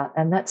talk about.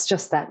 And that's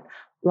just that,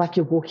 like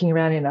you're walking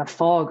around in a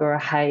fog or a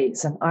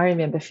haze. And I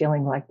remember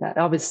feeling like that.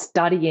 I was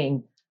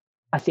studying,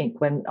 I think,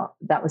 when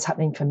that was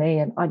happening for me.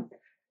 And I'd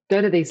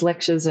go to these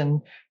lectures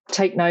and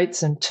take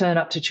notes and turn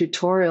up to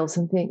tutorials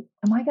and think,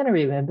 am I going to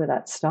remember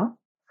that stuff?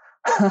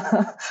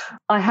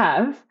 I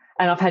have.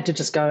 And I've had to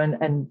just go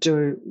and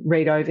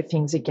read over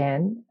things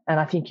again. And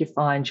I think you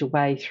find your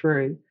way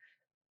through.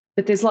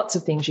 But there's lots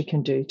of things you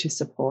can do to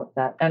support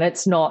that. And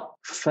it's not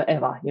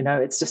forever,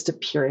 it's just a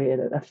period,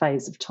 a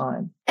phase of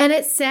time. And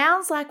it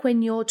sounds like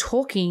when you're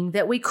talking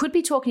that we could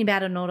be talking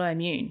about an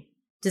autoimmune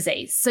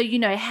disease. So,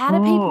 how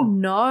do people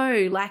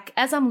know? Like,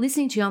 as I'm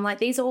listening to you, I'm like,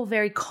 these are all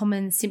very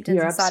common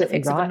symptoms and side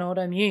effects of an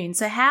autoimmune.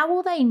 So how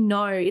will they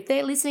know if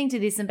they're listening to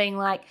this and being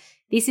like,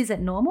 this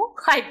isn't normal?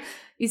 Like,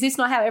 is this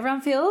not how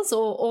everyone feels?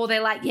 Or they're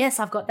like, yes,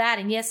 I've got that.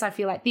 And yes, I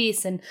feel like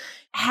this. And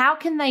how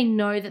can they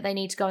know that they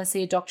need to go and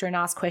see a doctor and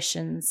ask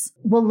questions?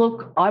 Well,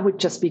 look, I would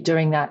just be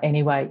doing that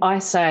anyway. I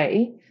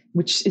say,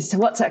 which is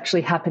what's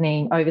actually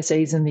happening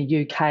overseas in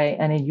the UK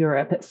and in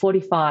Europe. At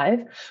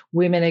 45,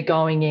 women are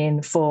going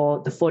in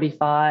for the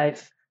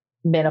 45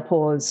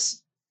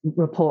 menopause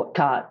report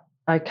card.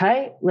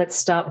 Okay, let's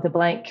start with a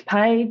blank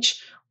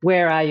page.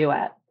 Where are you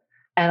at?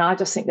 And I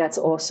just think that's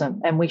awesome.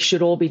 And we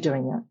should all be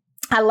doing that.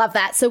 I love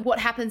that. So what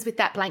happens with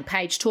that blank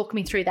page? Talk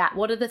me through that.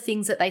 What are the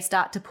things that they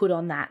start to put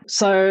on that?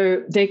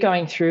 So they're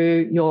going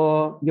through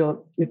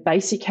your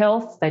basic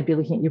health. They'd be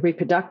looking at your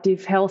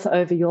reproductive health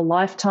over your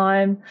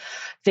lifetime.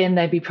 Then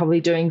they'd be probably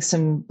doing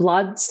some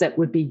bloods that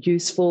would be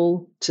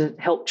useful to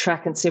help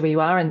track and see where you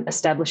are and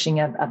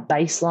establishing a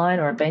baseline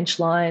or a bench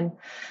line.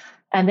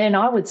 And then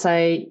I would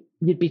say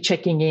you'd be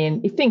checking in,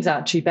 if things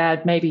aren't too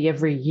bad, maybe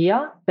every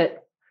year,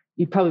 but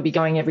you'd probably be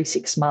going every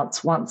 6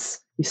 months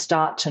once you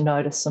start to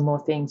notice some more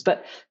things.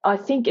 But I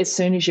think as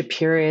soon as your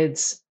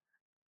periods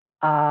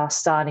are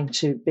starting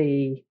to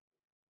be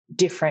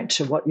different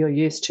to what you're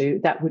used to,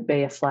 that would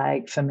be a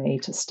flag for me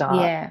to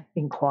start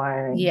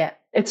inquiring. Yeah.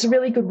 It's a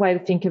really good way to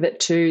think of it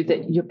too,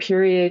 that your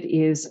period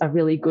is a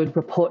really good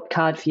report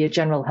card for your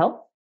general health.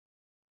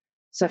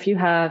 So if you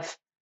have,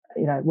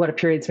 what a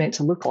period's meant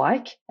to look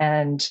like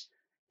and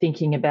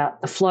thinking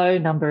about the flow,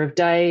 number of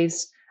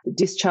days, the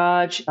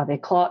discharge, are there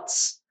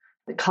clots,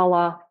 the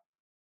colour,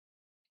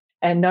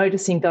 and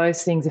noticing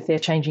those things if they're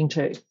changing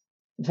too.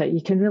 So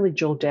you can really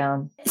drill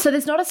down. So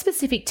there's not a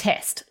specific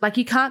test. Like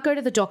you can't go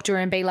to the doctor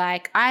and be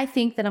like, I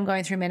think that I'm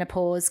going through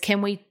menopause.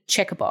 Can we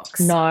check a box?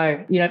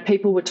 No.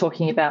 People were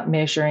talking about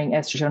measuring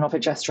estrogen or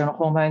progesterone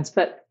hormones,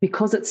 but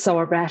because it's so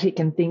erratic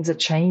and things are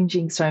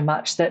changing so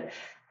much that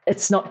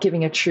it's not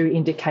giving a true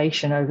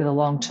indication over the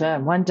long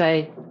term. One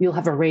day you'll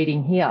have a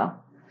reading here.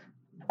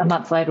 A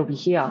month later, it'll be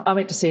here. I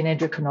went to see an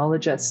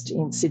endocrinologist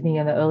in Sydney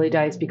in the early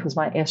days because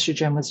my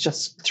estrogen was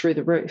just through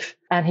the roof.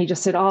 And he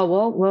just said,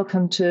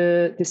 welcome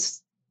to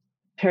this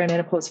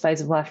perimenopause phase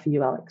of life for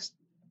you, Alex.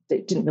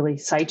 It didn't really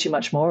say too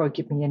much more or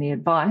give me any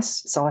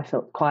advice. So I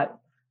felt quite,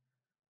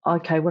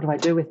 okay, what do I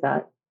do with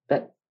that?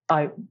 But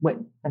I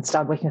went and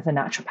started working with a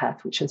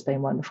naturopath, which has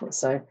been wonderful.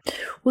 So,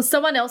 well,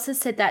 someone else has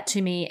said that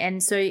to me,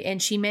 and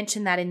she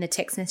mentioned that in the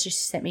text message she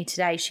sent me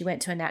today. She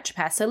went to a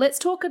naturopath. So let's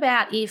talk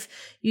about if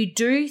you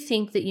do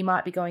think that you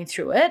might be going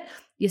through it,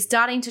 you're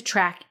starting to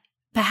track,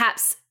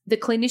 perhaps the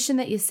clinician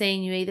that you're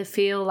seeing, you either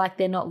feel like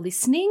they're not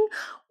listening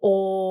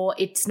or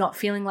it's not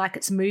feeling like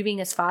it's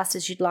moving as fast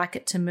as you'd like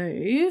it to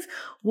move.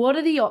 What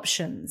are the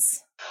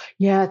options?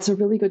 Yeah, it's a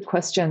really good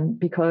question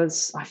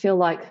because I feel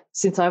like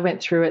since I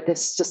went through it,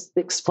 this just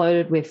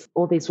exploded with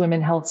all these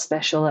women health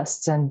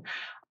specialists, and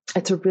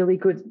it's a really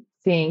good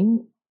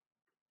thing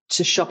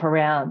to shop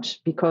around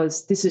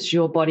because this is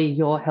your body,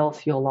 your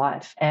health, your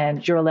life,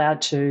 and you're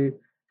allowed to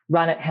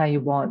run it how you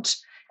want.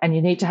 And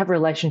you need to have a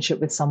relationship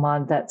with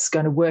someone that's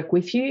going to work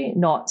with you,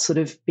 not sort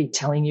of be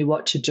telling you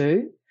what to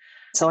do.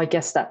 So I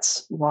guess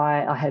that's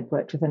why I had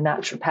worked with a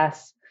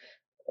naturopath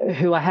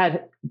who I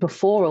had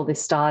before all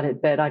this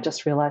started, but I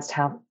just realised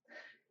how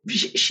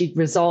she'd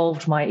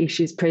resolved my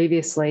issues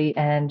previously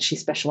and she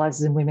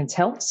specialises in women's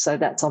health. So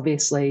that's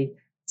obviously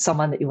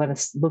someone that you want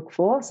to look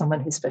for, someone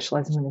who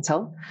specialises in women's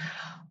health.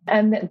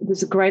 And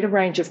there's a greater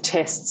range of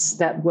tests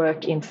that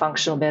work in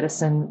functional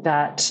medicine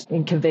that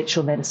in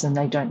conventional medicine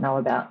they don't know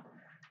about.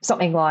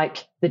 Something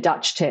like the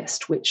Dutch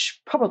test,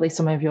 which probably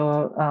some of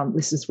your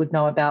listeners would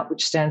know about,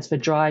 which stands for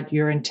dried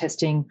urine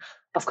testing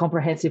of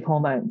comprehensive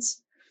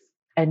hormones.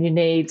 And you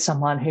need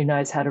someone who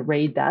knows how to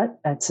read that.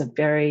 It's a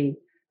very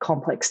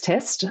complex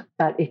test,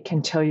 but it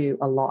can tell you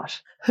a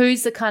lot.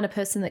 Who's the kind of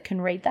person that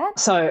can read that?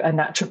 So a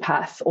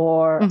naturopath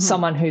or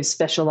someone who's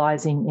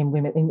specialising in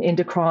women, in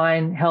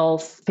endocrine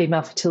health,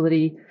 female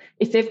fertility.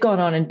 If they've gone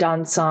on and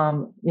done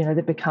some,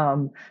 they've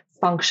become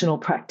functional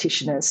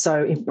practitioners,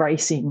 so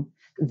embracing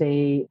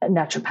the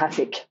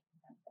naturopathic,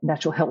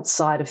 natural health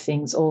side of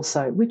things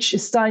also, which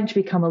is starting to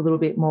become a little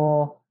bit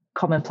more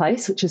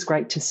commonplace, which is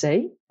great to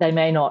see. They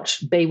may not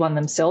be one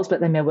themselves, but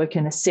they may work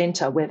in a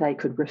centre where they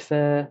could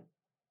refer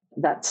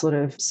that sort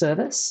of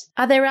service.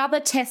 Are there other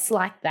tests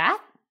like that,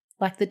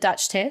 like the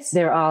Dutch test?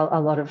 There are a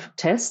lot of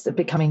tests that are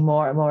becoming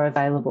more and more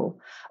available.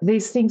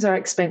 These things are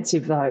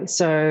expensive though,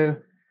 so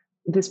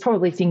there's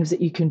probably things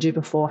that you can do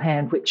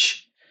beforehand,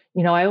 which,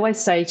 I always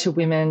say to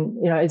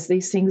women, as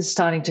these things are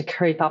starting to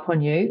creep up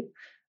on you,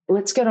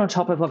 let's get on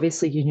top of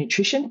obviously your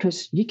nutrition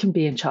because you can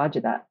be in charge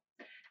of that.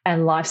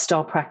 And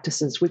lifestyle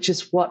practices, which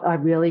is what I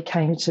really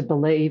came to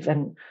believe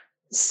and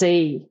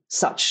see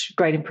such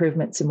great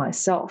improvements in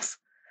myself.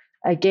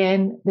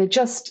 Again, they're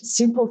just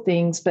simple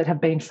things but have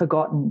been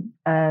forgotten.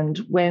 And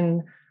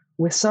when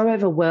we're so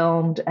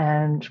overwhelmed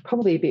and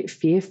probably a bit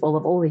fearful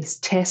of all these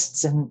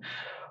tests and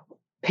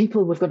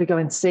people we've got to go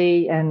and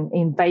see and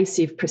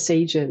invasive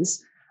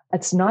procedures.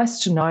 It's nice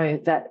to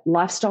know that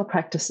lifestyle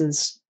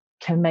practices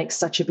can make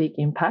such a big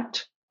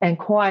impact and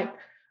quite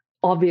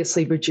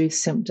obviously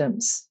reduce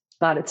symptoms,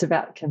 but it's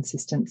about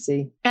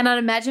consistency. And I'd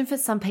imagine for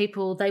some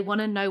people, they want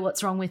to know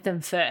what's wrong with them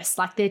first.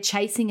 Like they're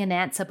chasing an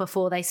answer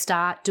before they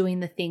start doing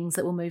the things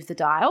that will move the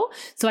dial.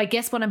 So I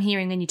guess what I'm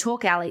hearing when you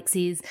talk, Alex,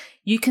 is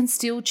you can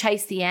still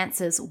chase the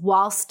answers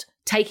whilst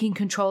taking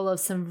control of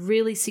some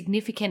really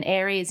significant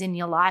areas in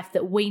your life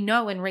that we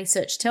know and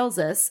research tells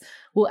us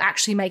will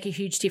actually make a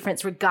huge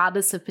difference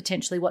regardless of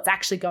potentially what's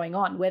actually going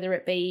on, whether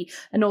it be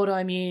an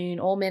autoimmune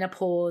or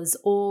menopause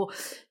or,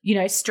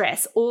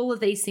 stress. All of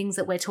these things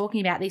that we're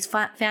talking about, these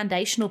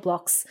foundational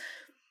blocks,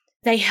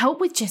 they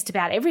help with just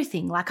about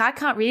everything. Like I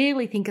can't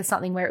really think of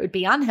something where it would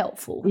be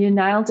unhelpful. You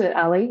nailed it,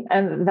 Ali.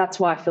 And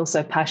that's why I feel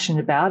so passionate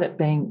about it,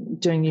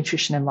 doing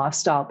nutrition and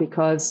lifestyle,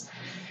 because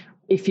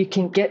if you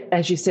can get,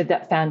 as you said,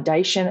 that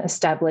foundation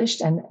established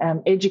and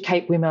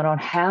educate women on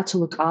how to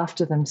look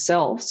after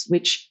themselves,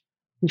 which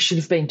we should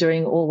have been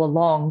doing all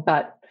along,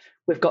 but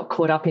we've got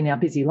caught up in our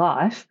busy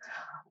life,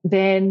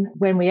 then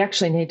when we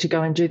actually need to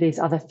go and do these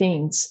other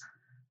things,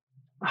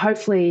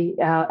 hopefully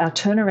our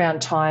turnaround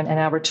time and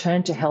our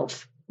return to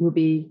health will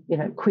be,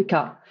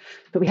 quicker.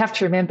 But we have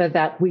to remember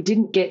that we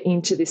didn't get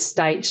into this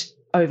state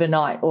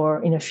overnight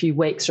or in a few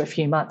weeks or a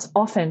few months.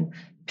 Often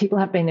people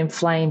have been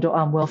inflamed or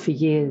unwell for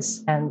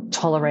years and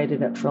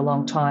tolerated it for a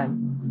long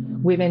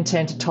time. Women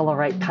tend to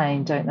tolerate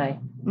pain, don't they?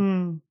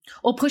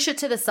 Or push it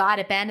to the side,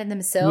 abandon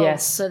themselves,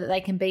 yes, so that they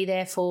can be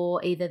there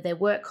for either their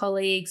work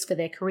colleagues, for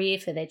their career,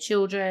 for their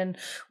children,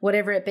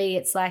 whatever it be.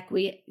 It's like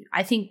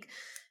I think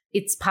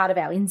it's part of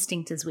our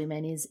instinct as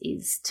women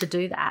is to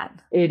do that.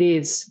 It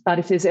is. But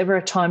if there's ever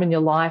a time in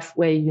your life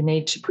where you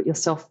need to put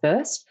yourself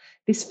first,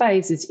 this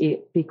phase is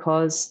it,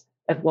 because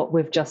of what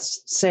we've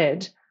just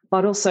said.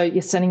 But also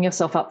you're setting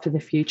yourself up for the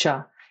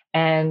future.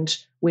 And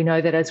we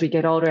know that as we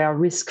get older, our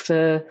risk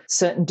for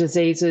certain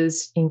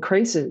diseases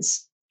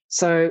increases.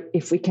 So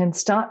if we can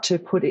start to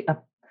put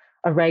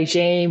a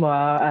regime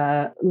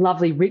or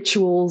lovely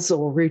rituals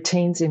or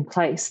routines in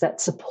place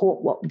that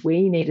support what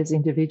we need as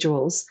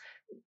individuals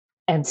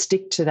and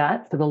stick to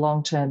that for the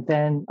long term,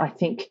 then I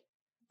think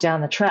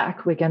down the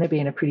track we're going to be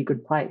in a pretty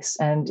good place.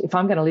 And if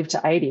I'm going to live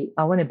to 80,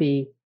 I want to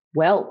be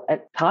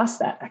past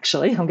that,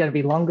 actually. I'm going to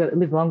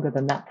live longer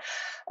than that.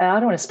 I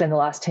don't want to spend the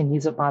last 10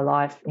 years of my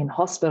life in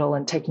hospital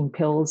and taking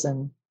pills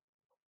and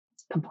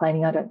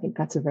complaining. I don't think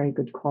that's a very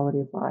good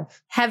quality of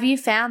life. Have you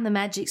found the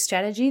magic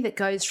strategy that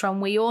goes from,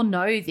 we all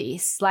know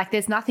this, like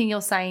there's nothing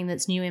you're saying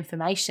that's new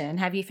information.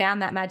 Have you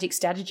found that magic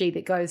strategy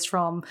that goes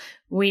from,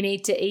 we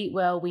need to eat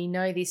well, we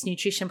know this,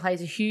 nutrition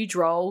plays a huge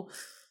role,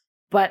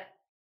 but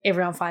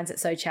everyone finds it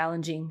so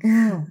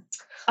challenging?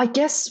 I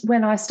guess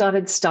when I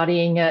started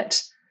studying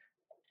it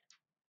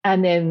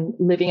and then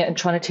living it and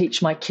trying to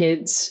teach my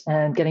kids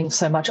and getting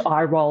so much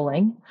eye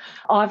rolling,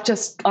 I've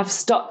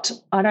stopped.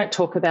 I don't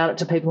talk about it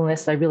to people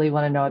unless they really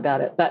want to know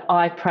about it, but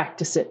I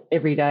practice it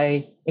every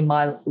day in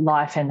my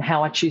life and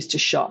how I choose to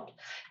shop.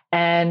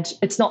 And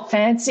it's not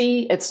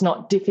fancy, it's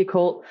not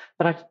difficult,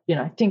 but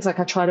things like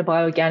I try to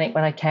buy organic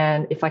when I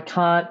can. If I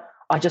can't,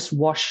 I just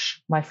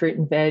wash my fruit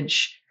and veg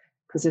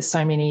because there's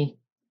so many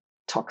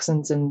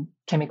toxins and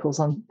chemicals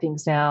on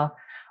things now.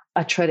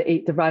 I try to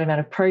eat the right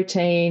amount of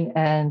protein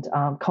and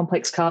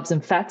complex carbs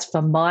and fats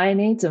for my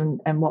needs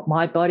and what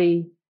my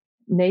body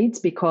needs,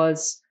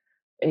 because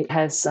it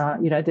has,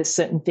 there's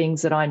certain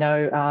things that I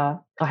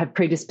know I have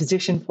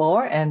predisposition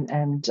for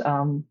and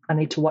I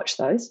need to watch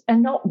those,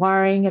 and not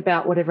worrying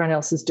about what everyone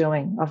else is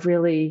doing. I've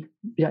really,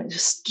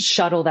 just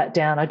shut all that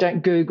down. I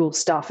don't Google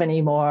stuff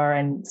anymore,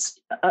 and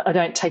I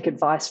don't take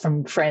advice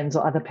from friends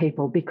or other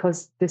people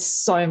because there's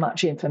so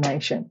much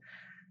information.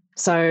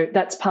 So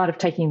that's part of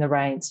taking the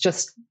reins,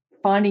 just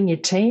finding your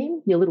team,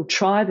 your little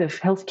tribe of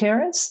health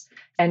carers,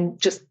 and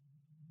just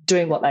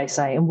doing what they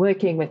say and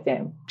working with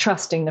them,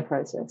 trusting the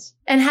process.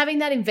 And having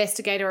that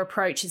investigator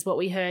approach is what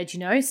we heard,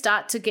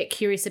 start to get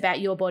curious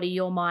about your body,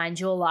 your mind,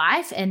 your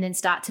life, and then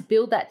start to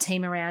build that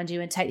team around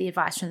you and take the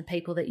advice from the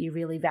people that you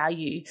really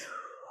value.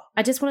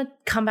 I just want to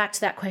come back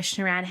to that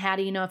question around how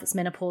do you know if it's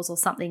menopause or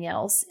something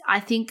else? I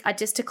think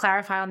just to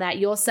clarify on that,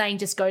 you're saying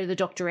just go to the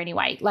doctor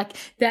anyway. Like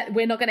that,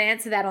 we're not going to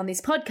answer that on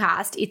this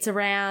podcast. It's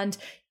around,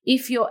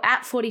 if you're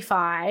at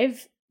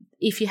 45,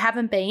 if you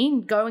haven't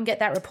been, go and get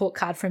that report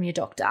card from your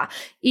doctor.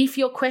 If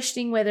you're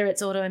questioning whether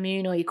it's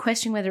autoimmune or you're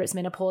questioning whether it's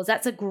menopause,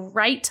 that's a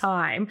great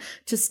time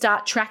to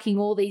start tracking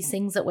all these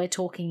things that we're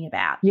talking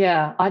about.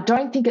 Yeah, I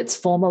don't think it's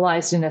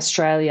formalised in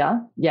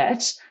Australia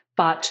yet,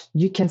 but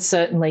you can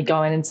certainly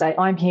go in and say,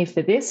 I'm here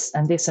for this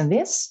and this and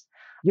this.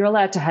 You're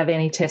allowed to have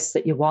any tests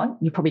that you want.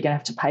 You're probably going to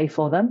have to pay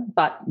for them,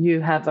 but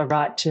you have a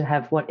right to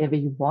have whatever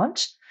you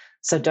want.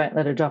 So don't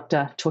let a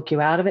doctor talk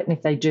you out of it. And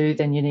if they do,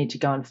 then you need to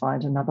go and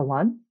find another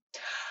one.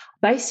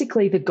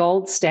 Basically, the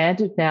gold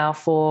standard now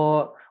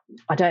for,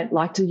 I don't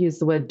like to use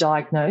the word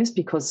diagnose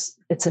because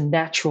it's a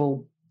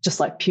natural, just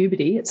like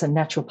puberty, it's a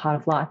natural part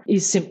of life,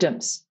 is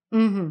symptoms.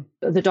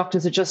 The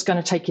doctors are just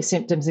going to take your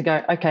symptoms and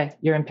go, okay,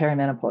 you're in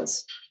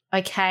perimenopause.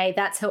 Okay,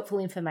 that's helpful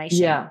information.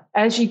 Yeah.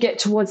 As you get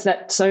towards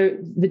that, so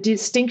the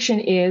distinction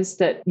is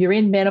that you're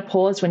in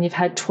menopause when you've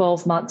had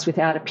 12 months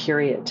without a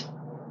period.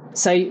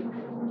 So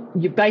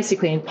you're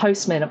basically in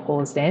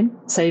postmenopause then.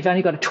 So you've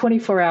only got a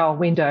 24-hour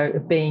window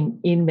of being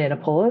in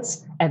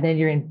menopause, and then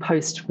you're in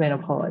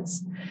postmenopause.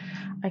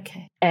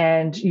 Okay.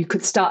 And you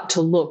could start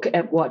to look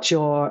at what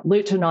your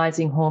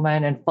luteinizing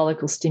hormone and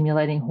follicle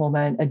stimulating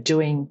hormone are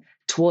doing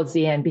towards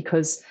the end,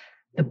 because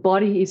the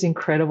body is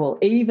incredible.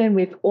 Even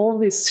with all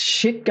this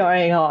shit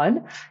going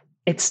on,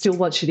 it still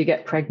wants you to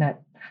get pregnant.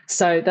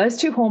 So those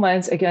two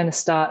hormones are going to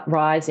start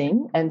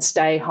rising and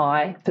stay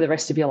high for the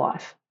rest of your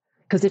life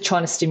because they're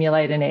trying to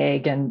stimulate an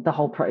egg and the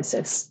whole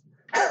process.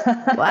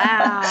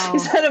 Wow.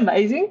 Is that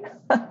amazing?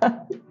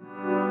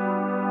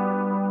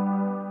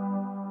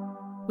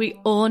 We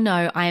all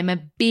know I am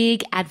a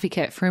big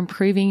advocate for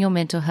improving your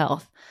mental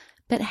health,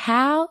 but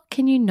how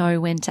can you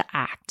know when to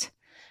act?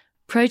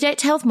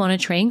 Project Health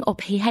Monitoring, or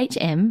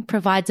PHM,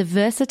 provides a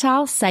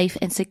versatile, safe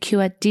and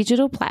secure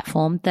digital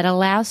platform that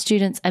allows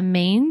students a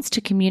means to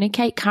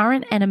communicate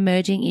current and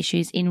emerging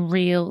issues in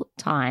real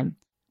time.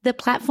 The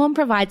platform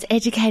provides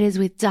educators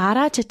with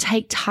data to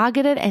take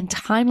targeted and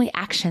timely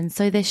action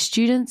so their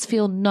students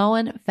feel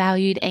known,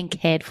 valued and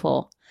cared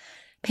for.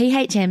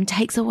 PHM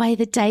takes away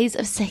the days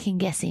of second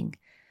guessing.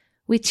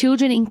 With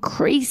children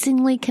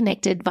increasingly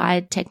connected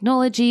via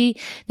technology,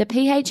 the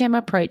PHM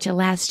approach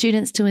allows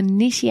students to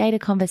initiate a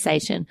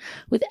conversation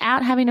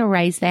without having to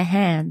raise their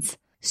hands.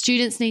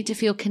 Students need to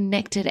feel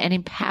connected and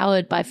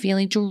empowered by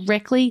feeling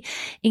directly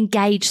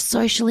engaged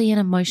socially and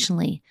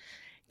emotionally.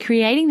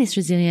 Creating this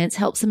resilience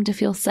helps them to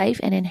feel safe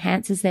and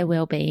enhances their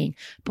well-being,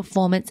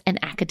 performance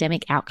and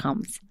academic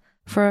outcomes.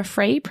 For a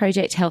free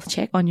Project Health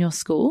check on your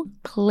school,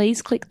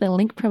 please click the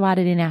link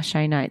provided in our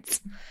show notes.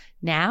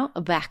 Now,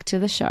 back to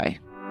the show.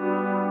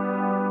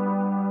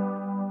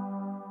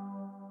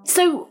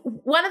 So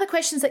one of the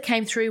questions that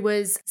came through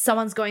was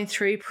someone's going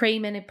through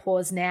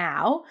premenopause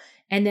now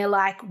and they're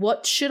like,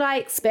 what should I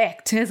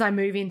expect as I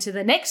move into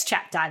the next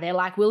chapter? They're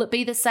like, will it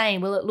be the same?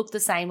 Will it look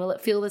the same? Will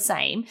it feel the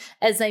same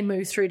as they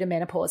move through to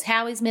menopause?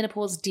 How is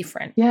menopause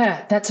different?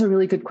 Yeah, that's a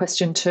really good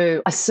question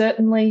too. I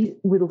certainly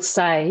will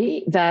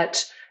say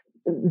that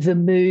the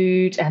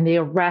mood and the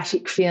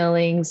erratic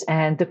feelings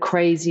and the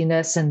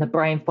craziness and the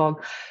brain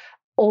fog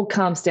all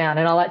calms down.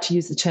 And I like to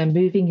use the term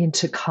moving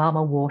into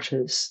calmer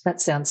waters.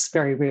 That sounds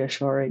very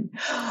reassuring.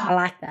 I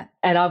like that.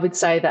 And I would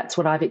say that's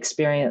what I've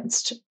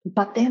experienced.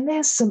 But then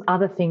there's some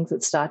other things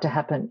that start to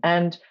happen.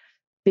 And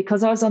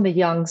because I was on the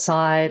young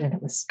side and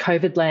it was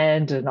COVID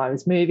land and I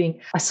was moving,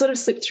 I sort of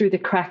slipped through the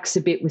cracks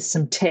a bit with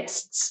some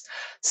tests.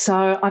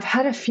 So I've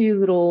had a few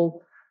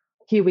little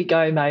here we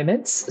go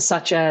moments,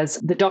 such as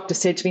the doctor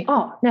said to me,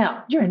 oh,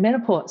 now you're in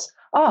menopause.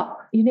 Oh,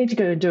 you need to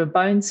go and do a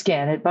bone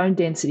scan, a bone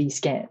density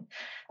scan.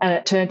 And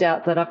it turned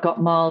out that I've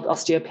got mild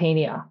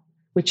osteopenia,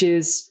 which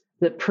is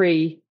the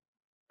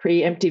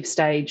preemptive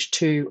stage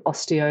to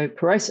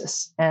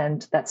osteoporosis,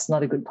 and that's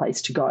not a good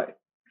place to go.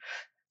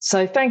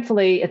 So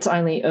thankfully, it's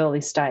only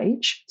early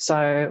stage.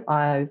 So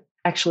I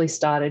actually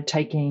started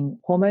taking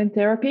hormone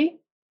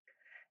therapy,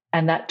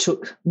 and that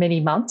took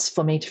many months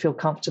for me to feel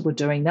comfortable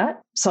doing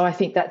that. So I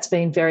think that's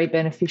been very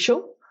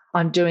beneficial.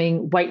 I'm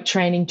doing weight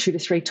training 2 to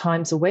 3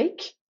 times a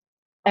week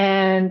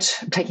and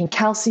taking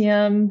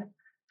calcium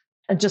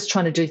and just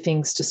trying to do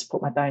things to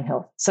support my bone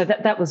health. So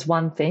that was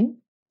one thing.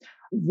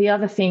 The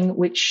other thing,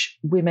 which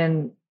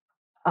women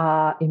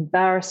are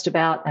embarrassed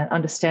about, and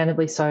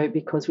understandably so,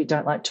 because we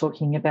don't like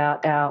talking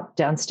about our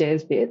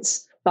downstairs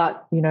bits,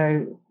 but, you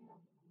know,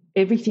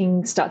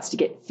 everything starts to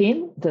get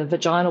thin, the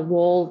vaginal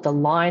wall, the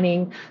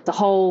lining, the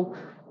whole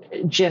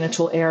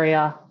genital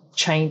area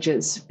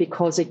changes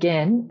because,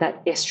 again,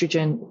 that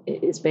estrogen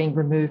is being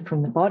removed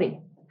from the body.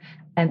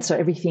 And so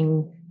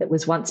everything that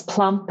was once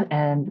plump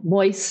and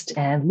moist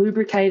and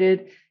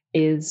lubricated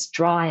is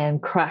dry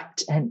and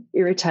cracked and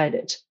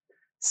irritated.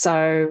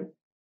 So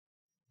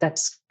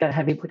that's going to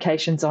have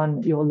implications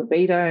on your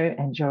libido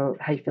and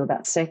how you feel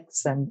about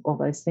sex and all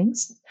those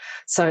things.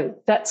 So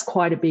that's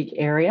quite a big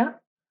area,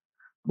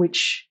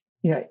 which,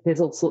 you know, there's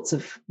all sorts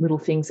of little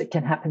things that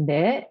can happen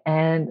there.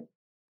 And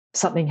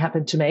something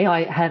happened to me.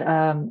 I had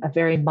a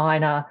very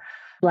minor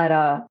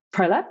bladder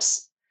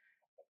prolapse.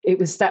 It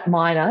was that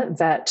minor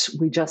that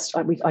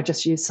I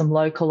just used some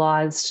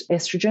localized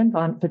estrogen,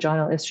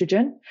 vaginal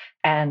estrogen,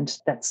 and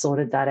that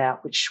sorted that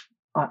out, which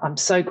I'm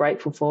so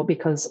grateful for,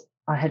 because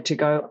I had to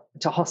go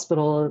to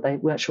hospital. They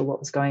weren't sure what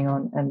was going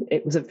on, and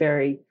it was a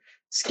very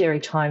scary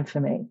time for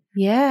me.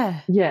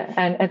 Yeah. Yeah.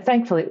 And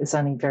thankfully it was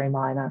only very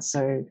minor.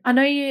 So I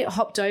know you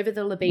hopped over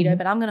the libido,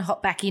 but I'm going to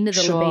hop back into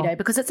the libido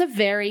because it's a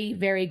very,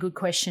 very good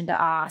question to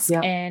ask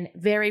and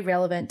very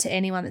relevant to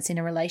anyone that's in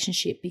a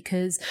relationship,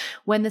 because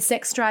when the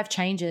sex drive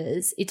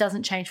changes, it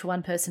doesn't change for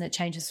one person, it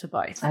changes for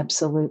both.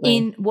 Absolutely.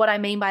 In what I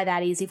mean by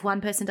that is if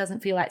one person doesn't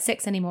feel like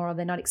sex anymore or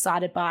they're not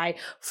excited by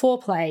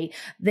foreplay,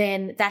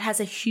 then that has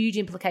a huge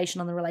implication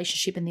on the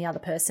relationship and the other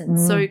person.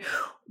 So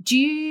Do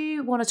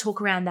you want to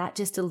talk around that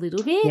just a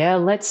little bit? Yeah,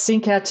 let's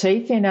sink our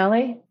teeth in,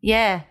 Ali.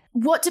 Yeah.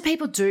 What do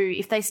people do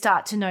if they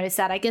start to notice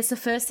that? I guess the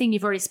first thing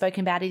you've already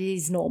spoken about, it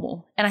is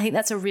normal. And I think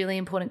that's a really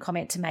important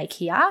comment to make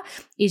here,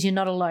 is you're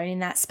not alone in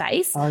that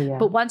space. Oh, yeah.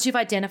 But once you've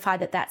identified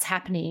that that's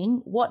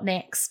happening, what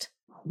next?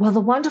 Well,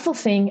 the wonderful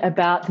thing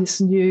about this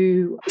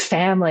new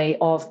family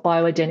of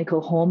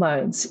bioidentical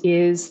hormones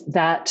is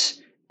that,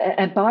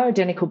 and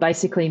bioidentical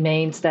basically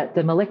means that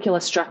the molecular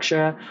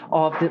structure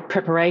of the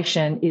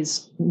preparation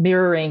is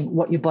mirroring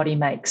what your body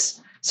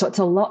makes. So it's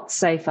a lot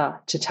safer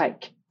to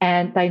take.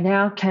 And they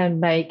now can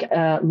make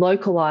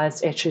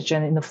localized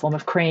estrogen in the form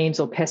of creams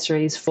or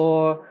pessaries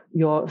for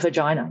your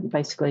vagina. You're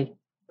basically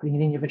putting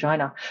it in your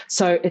vagina.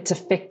 So it's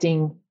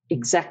affecting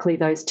exactly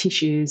those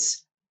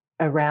tissues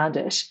around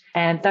it.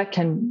 And that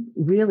can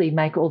really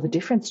make all the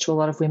difference to a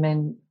lot of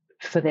women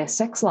for their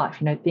sex life.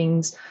 You know,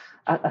 things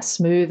are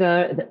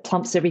smoother, that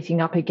plumps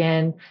everything up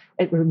again.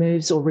 It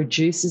removes or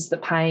reduces the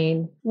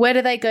pain. Where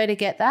do they go to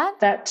get that?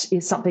 That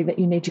is something that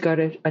you need to go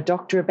to a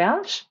doctor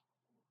about.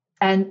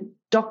 And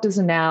doctors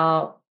are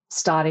now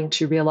starting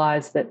to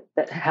realise that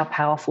how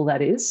powerful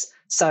that is.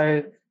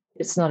 So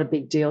it's not a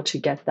big deal to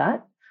get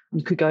that.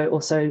 You could go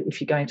also,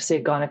 if you're going to see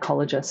a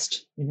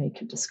gynecologist, you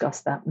could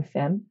discuss that with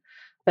them.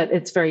 But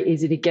it's very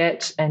easy to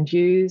get and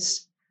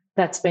use.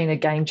 That's been a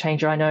game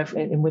changer, I know,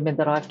 in women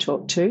that I've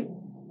talked to.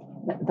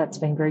 That's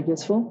been very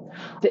useful.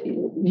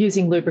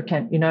 Using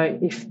lubricant,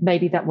 if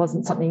maybe that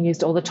wasn't something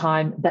used all the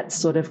time, that's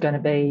sort of going to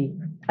be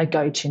a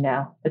go-to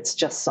now. It's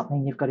just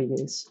something you've got to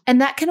use.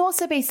 And that can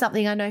also be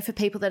something, I know, for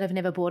people that have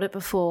never bought it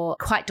before,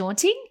 quite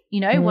daunting.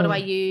 What do I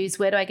use?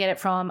 Where do I get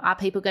it from? Are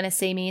people going to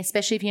see me,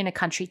 especially if you're in a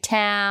country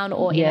town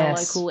or in a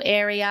local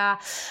area?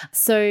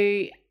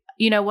 So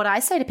what I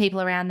say to people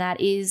around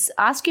that is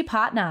ask your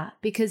partner,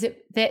 because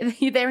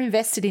they're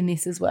invested in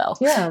this as well.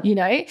 Yeah.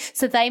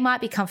 So they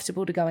might be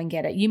comfortable to go and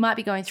get it. You might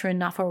be going through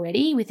enough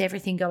already with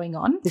everything going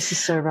on. This is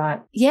so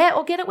right. Yeah,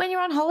 or get it when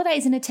you're on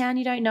holidays in a town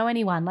you don't know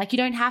anyone. Like, you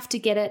don't have to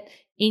get it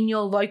in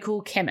your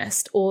local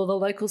chemist or the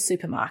local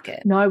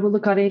supermarket. No, well,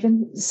 look, I'd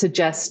even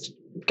suggest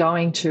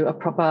going to a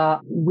proper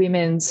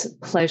women's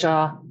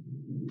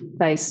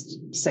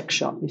pleasure-based sex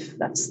shop, if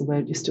that's the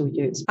word you still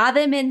use. Are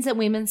there men's and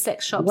women's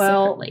sex shops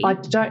separately? I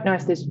don't know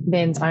if there's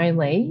men's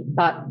only,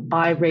 but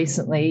I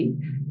recently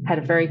had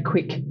a very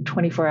quick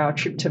 24-hour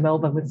trip to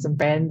Melbourne with some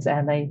friends,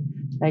 and they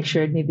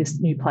showed me this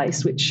new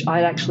place, which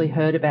I'd actually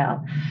heard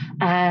about.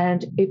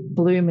 And it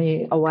blew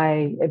me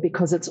away,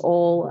 because it's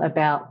all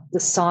about the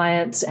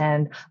science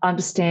and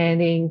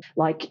understanding,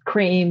 like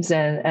creams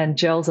and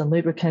gels and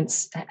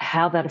lubricants,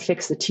 how that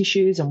affects the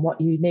tissues and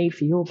what you need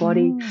for your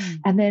body.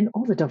 And then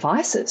all the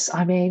devices.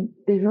 I mean,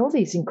 there's all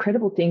these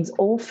incredible things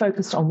all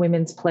focused on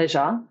women's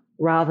pleasure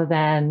rather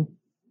than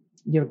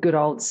your good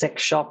old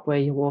sex shop where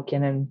you walk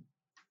in and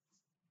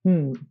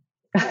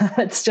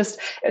it's a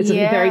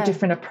very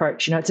different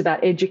approach. It's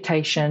about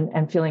education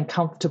and feeling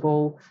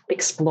comfortable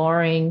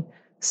exploring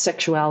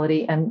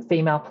sexuality and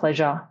female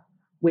pleasure,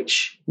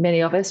 which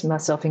many of us,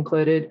 myself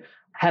included,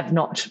 have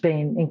not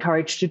been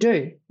encouraged to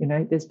do.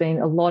 There's been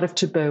a lot of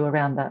taboo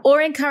around that.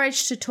 Or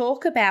encouraged to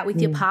talk about with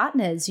your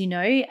partners.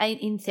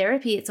 In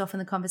therapy, it's often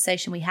the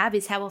conversation we have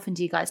is, how often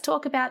do you guys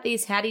talk about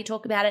this? How do you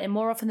talk about it? And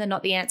more often than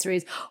not, the answer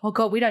is, oh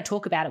God, we don't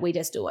talk about it. We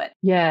just do it.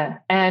 Yeah.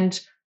 And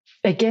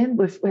again,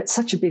 we're at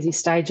such a busy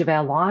stage of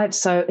our lives.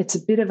 So it's a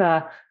bit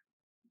of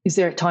is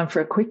there a time for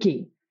a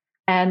quickie?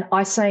 And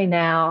I say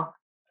now,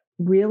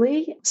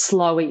 really,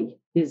 slowy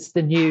is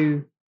the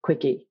new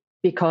quickie,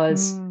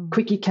 because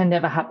quickie can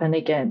never happen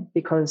again,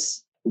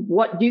 because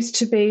what used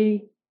to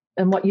be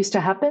and what used to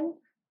happen,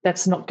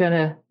 that's not going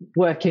to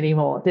work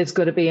anymore. There's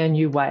got to be a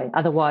new way.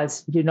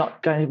 Otherwise, you're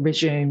not going to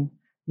resume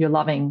your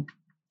loving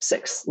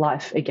sex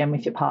life again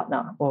with your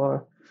partner,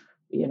 or,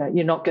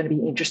 you're not going to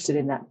be interested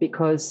in that,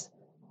 because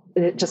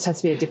it just has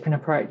to be a different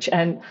approach.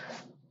 And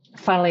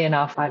funnily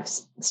enough, I've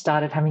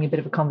started having a bit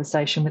of a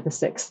conversation with a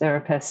sex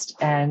therapist,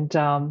 and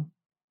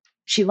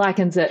she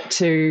likens it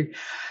to,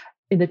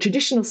 in the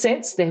traditional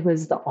sense, there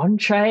was the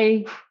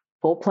entree,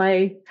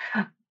 foreplay,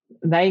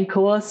 main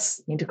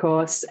course,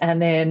 intercourse, and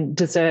then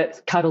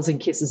dessert, cuddles and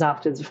kisses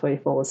afterwards before you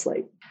fall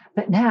asleep.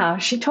 But now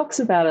she talks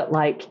about it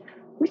like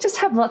we just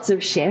have lots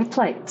of share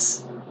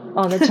plates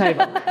on the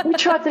table. We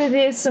try a bit of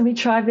this and we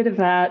try a bit of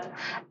that,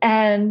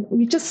 and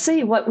we just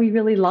see what we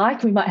really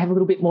like. We might have a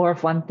little bit more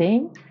of one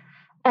thing,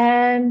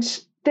 and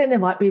then there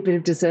might be a bit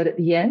of dessert at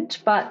the end,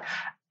 but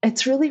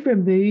it's really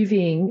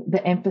removing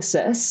the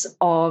emphasis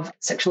of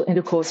sexual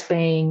intercourse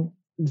being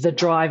the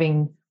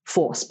driving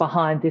force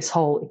behind this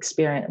whole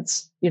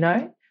experience,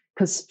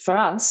 because for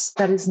us,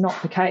 that is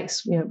not the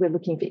case. We're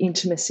looking for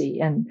intimacy,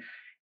 and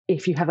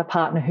if you have a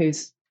partner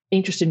who's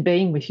interested in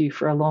being with you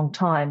for a long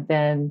time,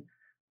 then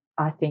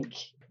I think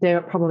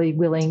they're probably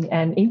willing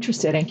and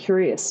interested and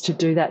curious to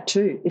do that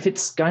too. If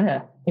it's going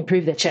to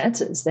improve their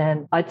chances,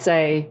 then I'd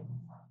say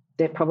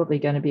they're probably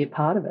going to be a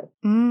part of it.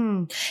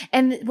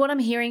 And what I'm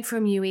hearing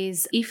from you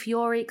is, if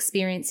you're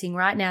experiencing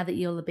right now that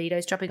your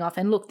libido's dropping off,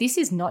 and look, this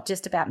is not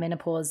just about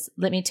menopause.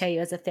 Let me tell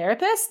you, as a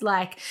therapist,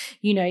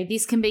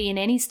 this can be in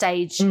any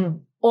stage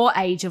or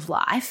age of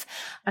life,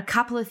 a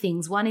couple of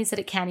things. One is that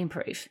it can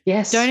improve.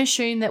 Yes. Don't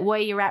assume that where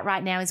you're at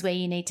right now is where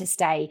you need to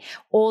stay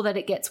or that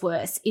it gets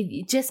worse.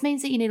 It just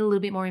means that you need a little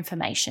bit more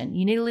information.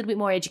 You need a little bit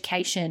more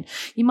education.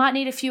 You might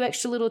need a few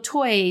extra little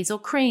toys or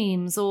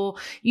creams or,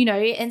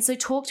 and so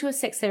talk to a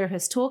sex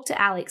therapist, talk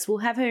to Alex. We'll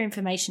have her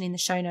information in the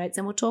show notes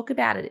and we'll talk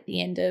about it at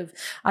the end of,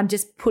 I'm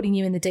just putting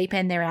you in the deep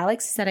end there,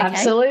 Alex. Is that okay?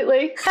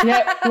 Absolutely.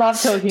 Yeah,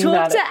 love talking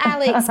about it. Talk to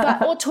Alex,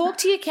 or talk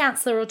to your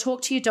counselor or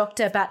talk to your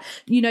doctor, but,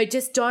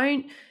 just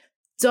don't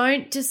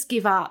just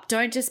give up.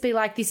 Don't just be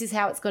like, this is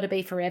how it's got to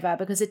be forever,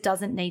 because it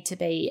doesn't need to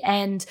be.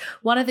 And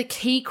one of the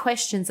key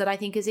questions that I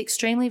think is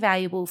extremely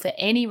valuable for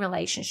any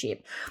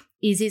relationship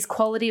is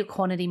quality or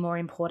quantity more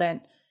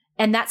important?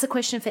 And that's a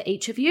question for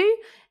each of you.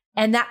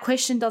 And that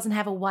question doesn't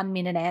have a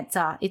 1-minute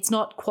answer. It's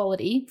not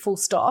quality, full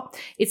stop.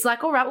 It's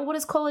like, all right, well, what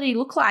does quality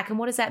look like? And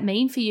what does that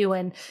mean for you?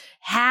 And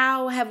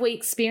how have we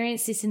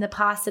experienced this in the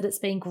past that it's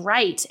been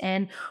great?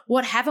 And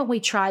what haven't we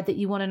tried that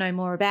you want to know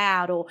more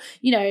about? Or,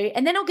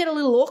 and then it'll get a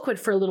little awkward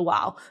for a little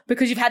while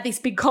because you've had this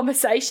big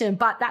conversation,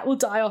 but that will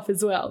die off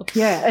as well.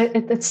 Yeah,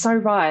 it's so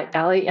right,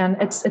 Ali. And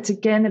it's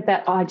again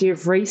that idea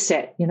of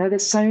reset.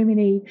 There's so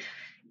many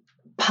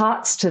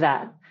parts to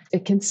that.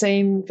 It can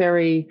seem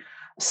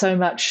so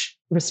much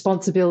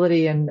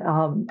responsibility and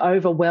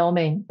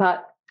overwhelming,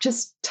 but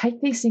just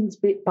take these things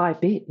bit by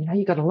bit.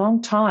 You've got a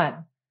long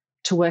time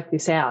to work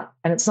this out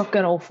and it's not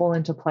going to all fall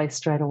into place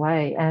straight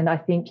away. And I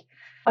think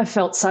I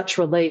felt such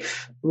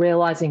relief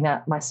realizing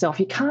that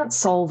myself. You can't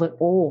solve it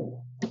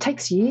all. It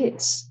takes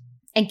years.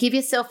 And give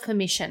yourself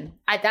permission.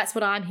 That's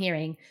what I'm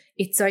hearing.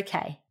 It's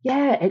okay.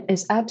 Yeah, it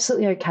is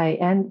absolutely okay.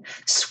 And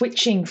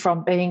switching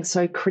from being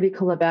so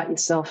critical about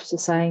yourself to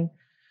saying,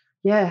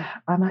 yeah,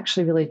 I'm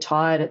actually really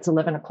tired. It's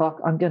 11 o'clock.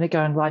 I'm going to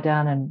go and lie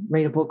down and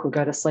read a book or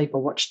go to sleep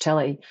or watch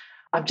telly.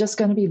 I'm just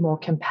going to be more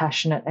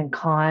compassionate and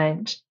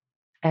kind.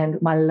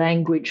 And my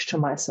language to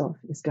myself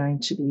is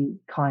going to be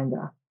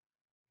kinder.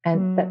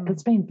 And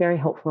that's been very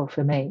helpful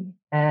for me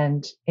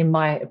and in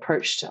my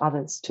approach to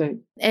others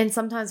too. And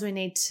sometimes we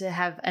need to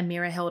have a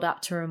mirror held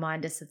up to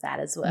remind us of that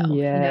as well.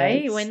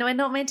 Yes. We're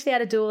not meant to be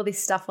able to do all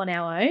this stuff on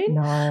our own.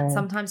 No.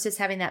 Sometimes just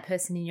having that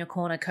person in your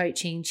corner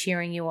coaching,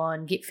 cheering you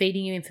on,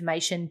 feeding you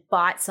information,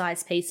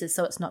 bite-sized pieces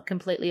so it's not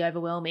completely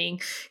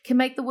overwhelming can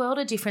make the world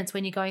a difference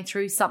when you're going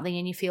through something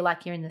and you feel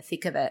like you're in the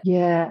thick of it.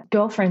 Yeah,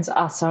 girlfriends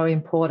are so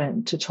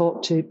important to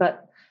talk to,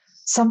 but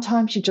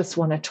sometimes you just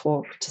want to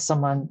talk to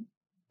someone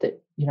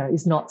that,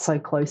 is not so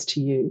close to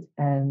you.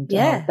 And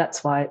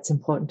that's why it's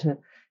important to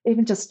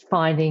even just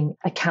finding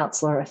a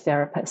counsellor, a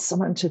therapist,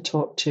 someone to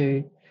talk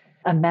to,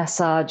 a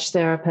massage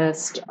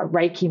therapist, a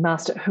Reiki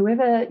master,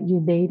 whoever you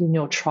need in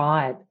your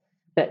tribe.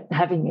 But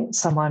having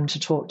someone to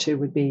talk to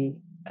would be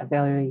a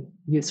very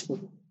useful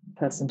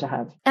person to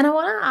have. And I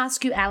want to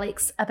ask you,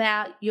 Alex,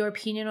 about your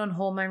opinion on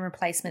hormone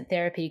replacement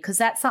therapy, because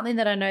that's something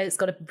that I know has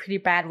got a pretty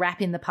bad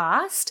rap in the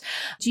past.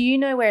 Do you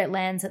know where it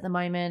lands at the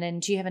moment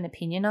and do you have an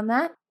opinion on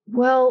that?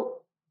 Well,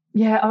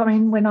 yeah, I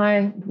mean, when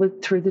I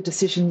went through the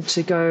decision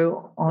to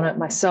go on it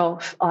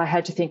myself, I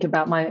had to think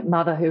about my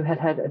mother who had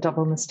a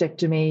double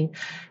mastectomy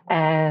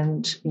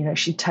and,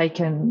 she'd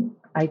taken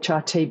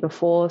HRT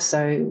before.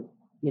 So,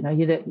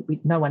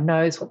 no one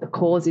knows what the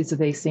cause is of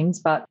these things,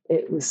 but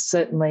it was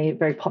certainly a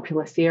very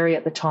popular theory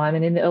at the time.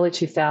 And in the early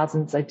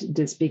 2000s, they did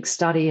this big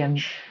study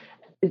and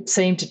it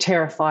seemed to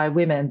terrify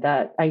women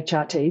that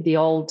HRT, the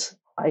old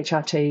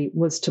HRT,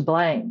 was to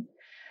blame.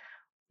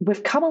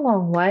 We've come a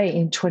long way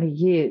in 20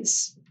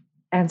 years.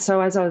 And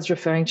so as I was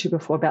referring to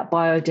before about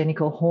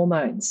bioidentical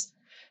hormones,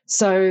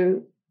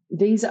 so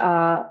these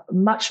are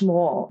much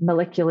more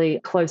molecularly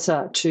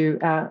closer to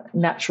our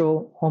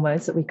natural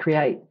hormones that we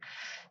create.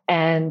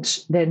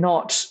 And they're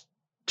not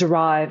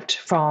derived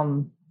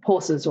from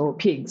horses or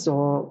pigs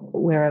or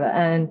wherever.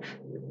 And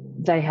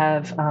they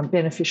have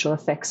beneficial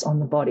effects on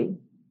the body.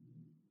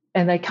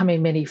 And they come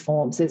in many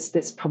forms.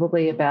 There's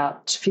probably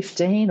about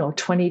 15 or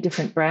 20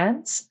 different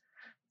brands.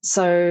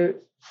 So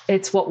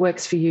it's what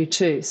works for you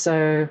too.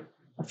 So,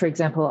 for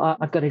example,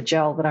 I've got a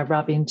gel that I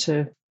rub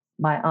into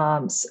my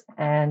arms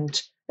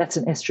and that's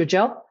an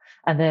estrogel.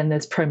 And then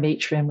there's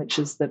Prometrium, which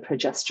is the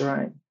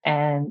progesterone.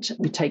 And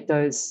we take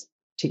those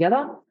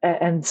together.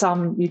 And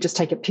some you just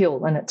take a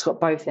pill and it's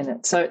got both in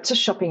it. So it's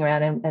just shopping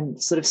around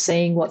and sort of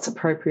seeing what's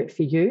appropriate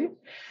for you.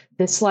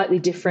 There's slightly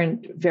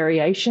different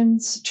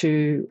variations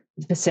to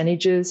the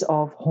percentages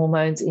of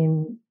hormones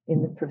in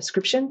the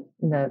prescription,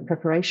 in the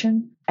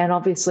preparation. And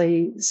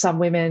obviously some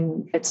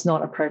women, it's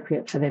not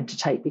appropriate for them to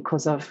take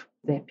because of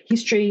their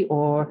history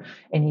or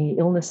any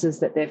illnesses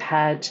that they've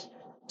had.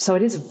 So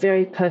it is a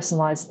very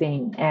personalised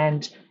thing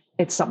and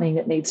it's something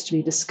that needs to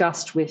be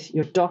discussed with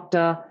your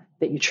doctor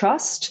that you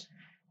trust.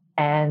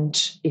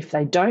 And if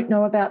they don't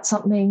know about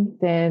something,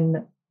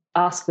 then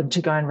ask them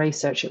to go and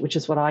research it, which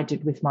is what I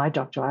did with my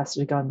doctor. I asked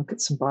her to go and look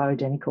at some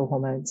bioidentical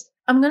hormones.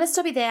 I'm going to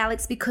stop you there,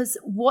 Alex, because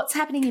what's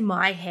happening in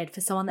my head for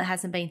someone that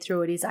hasn't been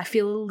through it is I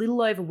feel a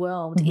little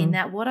overwhelmed in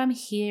that what I'm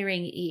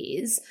hearing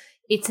is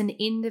it's an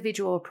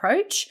individual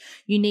approach.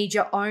 You need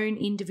your own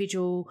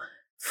individual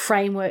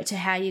framework to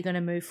how you're going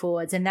to move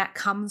forwards. And that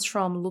comes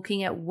from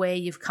looking at where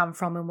you've come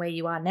from and where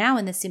you are now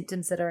and the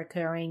symptoms that are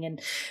occurring.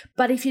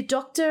 But if your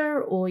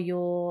doctor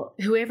or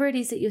whoever it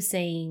is that you're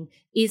seeing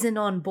isn't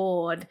on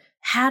board,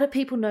 how do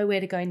people know where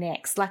to go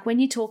next? Like when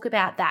you talk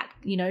about that,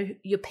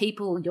 your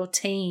people, your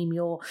team,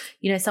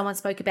 someone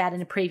spoke about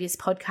in a previous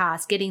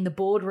podcast, getting the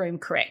boardroom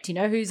correct,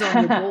 who's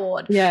on your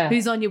board,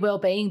 who's on your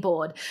wellbeing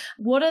board.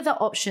 What are the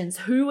options?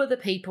 Who are the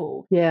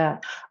people? Yeah.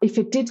 If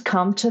it did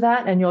come to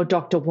that and your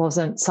doctor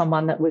wasn't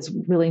someone that was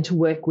willing to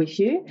work with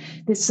you,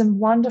 there's some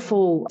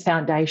wonderful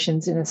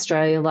foundations in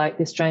Australia, like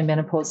the Australian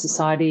Menopause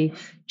Society,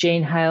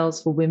 Jean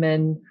Hales for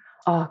Women.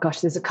 Oh gosh,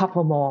 there's a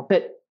couple more,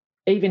 but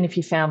even if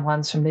you found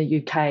ones from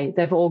the UK,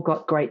 they've all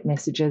got great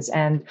messages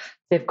and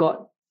they've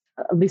got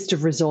a list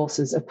of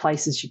resources of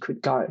places you could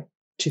go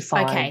to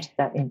find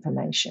that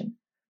information.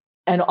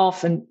 And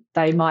often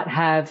they might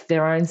have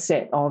their own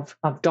set of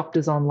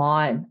doctors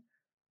online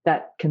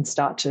that can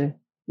start to,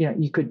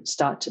 you could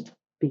start to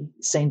be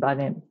seen by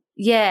them.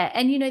 Yeah.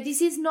 And,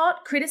 this is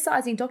not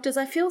criticizing doctors.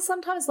 I feel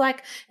sometimes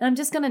like, and I'm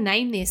just going to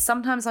name this,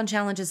 sometimes on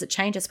Challenges That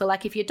Change Us, but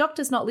like if your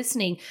doctor's not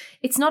listening,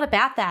 it's not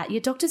about that.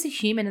 Your doctors are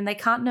human and they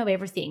can't know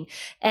everything.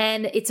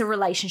 And it's a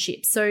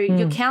relationship. So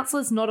your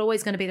counselor's not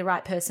always going to be the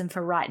right person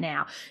for right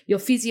now. Your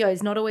physio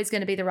is not always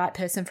going to be the right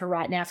person for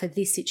right now for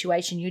this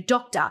situation. Your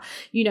doctor,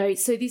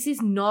 so this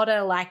is not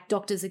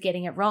doctors are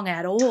getting it wrong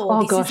at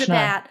all.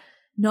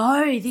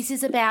 This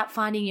is about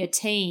finding your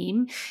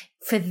team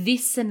for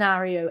this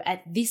scenario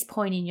at this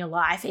point in your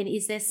life. And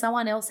is there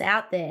someone else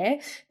out there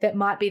that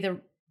might be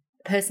the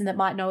person that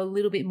might know a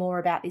little bit more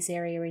about this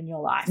area in your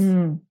life?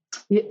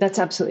 Yeah, that's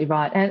absolutely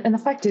right. And the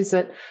fact is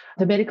that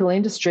the medical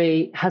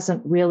industry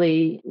hasn't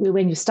really,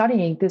 when you're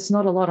studying, there's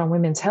not a lot on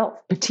women's health,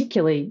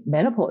 particularly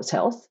menopause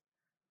health.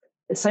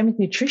 The same with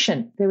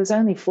nutrition. There was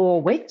only 4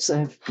 weeks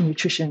of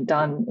nutrition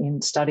done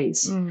in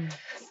studies.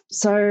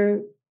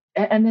 So,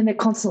 and then they're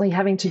constantly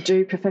having to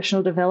do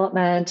professional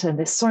development and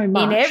there's so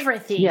much. In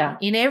everything,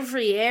 in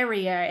every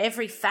area,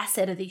 every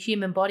facet of the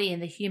human body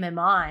and the human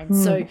mind.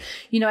 So,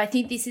 I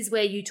think this is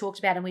where you talked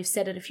about, and we've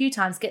said it a few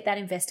times, get that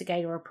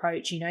investigator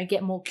approach,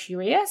 get more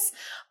curious,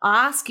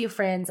 ask your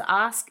friends,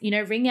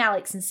 ring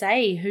Alex and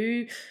say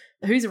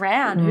who's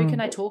around, who can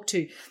I talk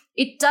to?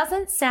 It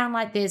doesn't sound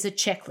like there's a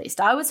checklist.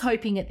 I was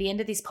hoping at the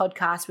end of this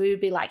podcast we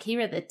would be like,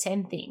 here are the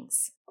 10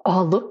 things.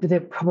 Oh, look,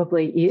 there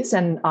probably is.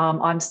 And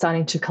I'm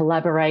starting to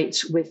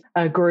collaborate with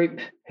a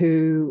group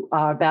who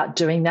are about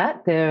doing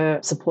that.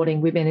 They're supporting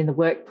women in the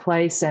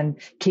workplace and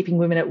keeping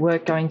women at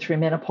work going through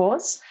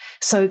menopause.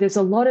 So there's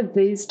a lot of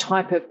these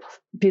type of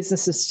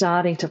businesses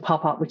starting to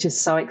pop up, which is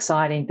so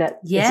exciting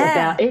that it's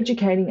about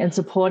educating and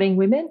supporting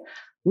women.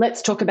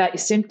 Let's talk about your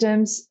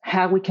symptoms,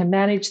 how we can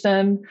manage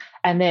them,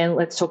 and then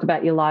let's talk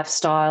about your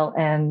lifestyle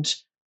and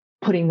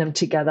putting them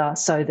together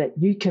so that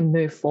you can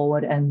move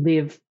forward and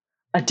live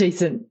a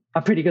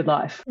pretty good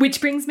life.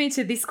 Which brings me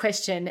to this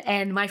question,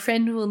 and my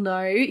friend will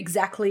know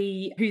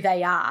exactly who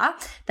they are.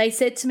 They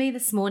said to me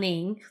this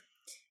morning,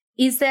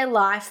 is there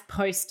life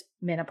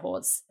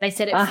post-menopause? They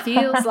said it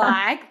feels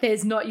like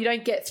you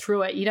don't get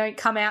through it. You don't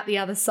come out the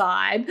other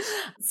side.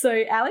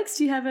 So, Alex,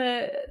 do you have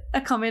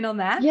a comment on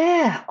that?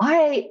 Yeah,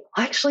 I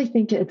actually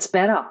think it's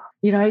better.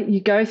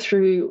 You go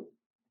through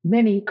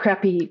many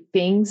crappy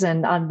things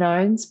and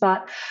unknowns,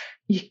 but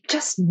you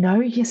just know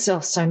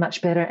yourself so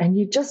much better and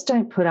you just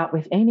don't put up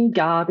with any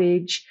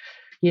garbage.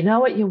 You know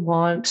what you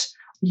want.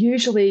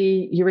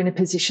 Usually you're in a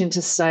position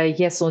to say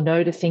yes or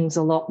no to things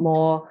a lot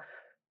more.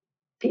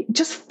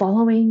 Just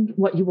following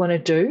what you want to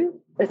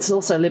do. It's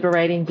also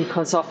liberating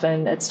because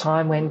often it's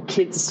time when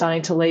kids are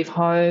starting to leave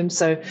home,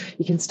 so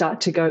you can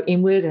start to go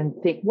inward and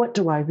think, what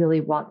do I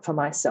really want for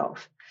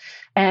myself?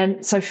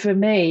 And so for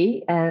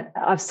me,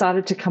 I've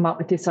started to come up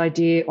with this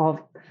idea of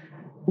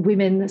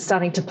women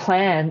starting to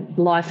plan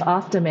life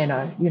after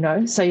meno,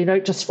 so you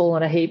don't just fall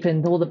on a heap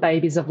and all the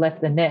babies have left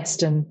the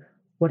nest and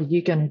what are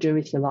you going to do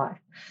with your life?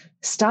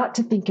 Start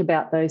to think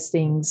about those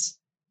things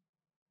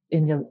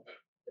in your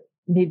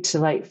mid to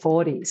late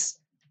 40s.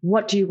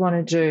 What do you want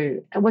to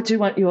do? What do you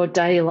want your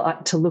day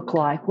to look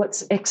like?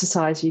 What's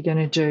exercise you're going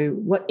to do?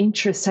 What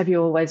interests have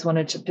you always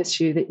wanted to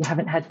pursue that you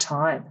haven't had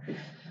time?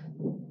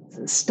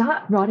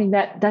 Start writing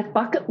that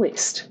bucket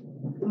list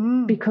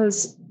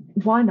because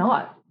why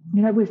not?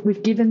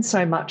 We've given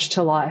so much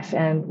to life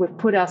and we've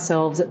put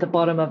ourselves at the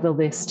bottom of the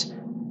list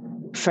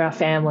for our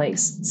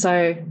families.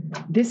 So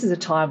this is a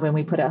time when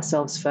we put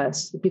ourselves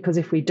first because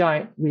if we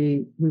don't,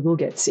 we will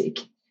get sick.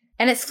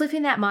 And it's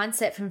flipping that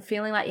mindset from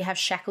feeling like you have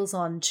shackles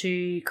on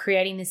to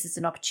creating this as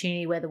an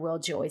opportunity where the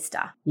world's your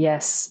oyster.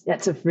 Yes,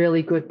 that's a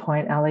really good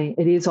point, Ali.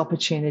 It is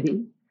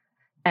opportunity.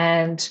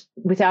 And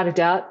without a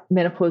doubt,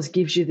 menopause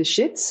gives you the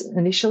shits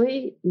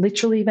initially,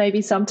 literally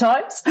maybe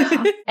sometimes.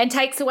 And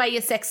takes away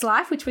your sex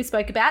life, which we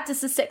spoke about.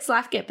 Does the sex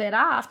life get better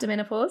after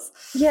menopause?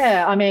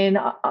 Yeah, I mean,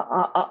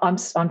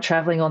 I'm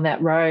traveling on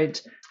that road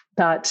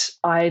But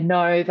I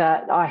know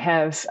that I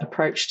have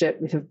approached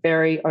it with a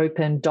very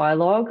open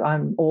dialogue.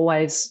 I'm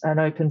always an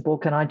open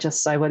book and I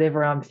just say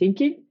whatever I'm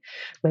thinking.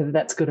 Whether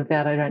that's good or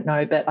bad, I don't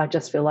know. But I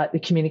just feel like the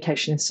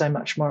communication is so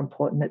much more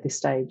important at this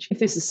stage. If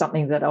this is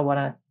something that I want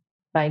to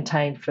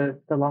maintain for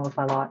the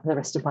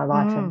rest of my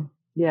life. And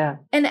yeah.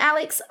 And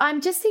Alex,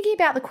 I'm just thinking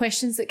about the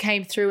questions that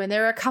came through, and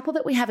there are a couple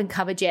that we haven't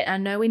covered yet. I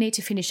know we need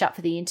to finish up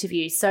for the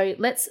interview. So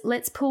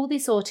let's pull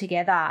this all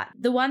together.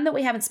 The one that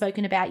we haven't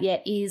spoken about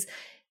yet is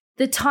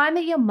the time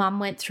that your mum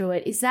went through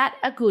it. Is that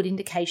a good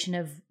indication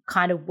of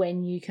kind of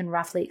when you can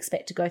roughly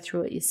expect to go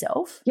through it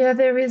yourself? Yeah,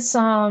 there is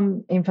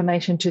some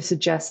information to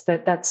suggest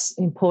that that's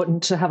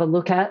important to have a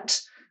look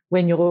at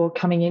when you're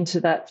coming into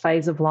that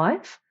phase of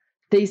life.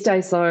 These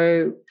days,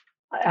 though,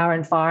 our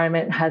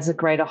environment has a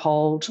greater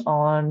hold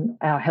on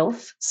our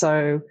health.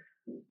 So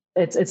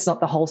it's not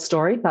the whole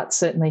story, but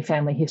certainly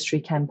family history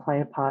can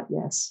play a part,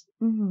 yes.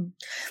 Mm-hmm.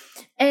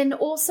 And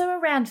also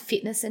around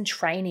fitness and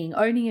training,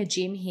 owning a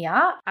gym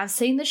here, I've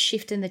seen the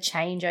shift and the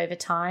change over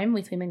time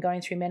with women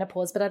going through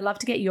menopause, but I'd love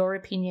to get your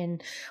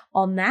opinion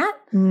on that.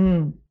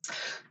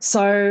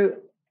 So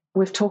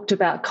we've talked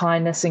about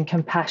kindness and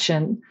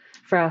compassion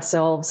for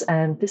ourselves,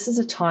 and this is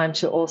a time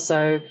to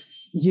also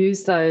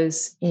use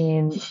those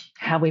in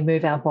how we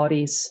move our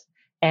bodies.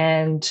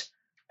 And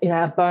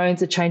our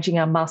bones are changing,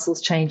 our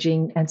muscles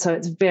changing, and so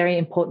it's very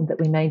important that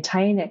we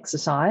maintain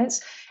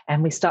exercise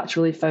and we start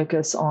to really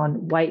focus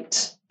on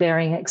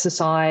weight-bearing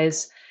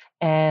exercise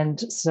and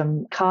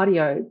some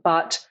cardio.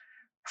 But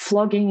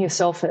flogging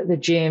yourself at the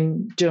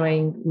gym,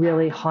 doing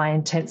really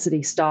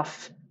high-intensity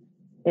stuff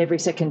every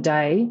second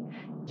day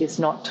is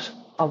not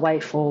a way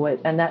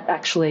forward. And that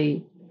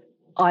actually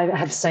I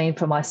have seen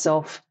for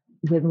myself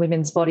when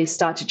women's bodies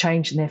start to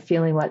change and they're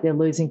feeling like they're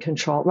losing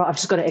control. Right, I've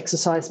just got to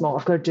exercise more.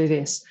 I've got to do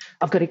this.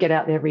 I've got to get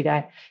out there every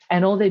day.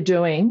 And all they're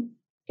doing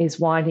is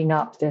winding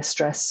up their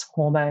stress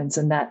hormones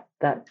and that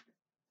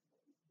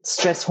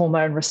stress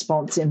hormone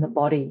response in the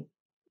body,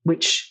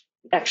 which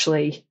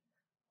actually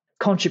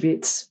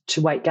contributes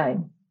to weight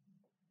gain.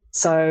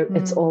 So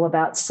it's all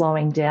about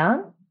slowing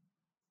down,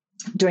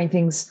 doing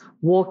things,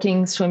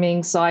 walking,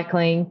 swimming,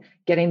 cycling,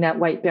 getting that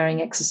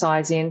weight-bearing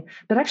exercise in,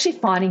 but actually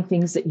finding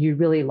things that you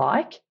really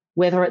like,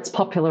 whether it's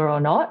popular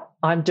or not.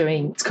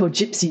 It's called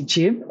Gypsy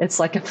Gym. It's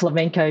like a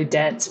flamenco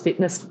dance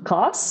fitness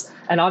class,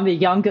 and I'm the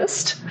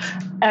youngest,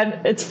 and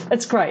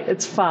it's great.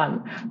 It's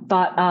fun,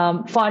 but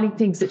finding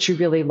things that you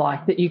really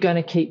like that you're going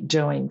to keep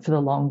doing for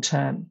the long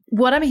term.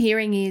 What I'm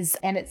hearing is,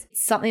 and it's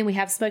something we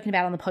have spoken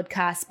about on the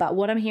podcast, but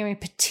what I'm hearing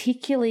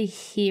particularly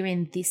here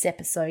in this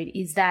episode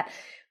is that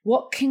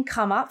what can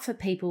come up for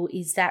people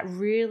is that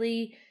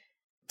really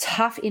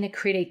tough inner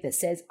critic that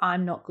says,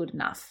 I'm not good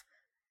enough.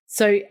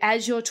 So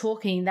as you're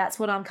talking, that's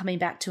what I'm coming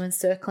back to and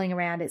circling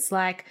around. It's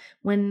like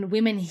when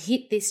women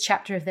hit this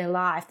chapter of their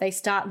life, they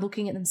start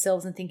looking at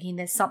themselves and thinking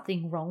there's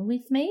something wrong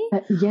with me.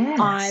 Yes.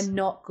 I'm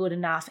not good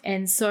enough.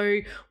 And so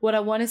what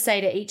I want to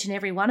say to each and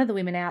every one of the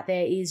women out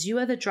there is you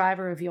are the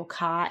driver of your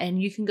car and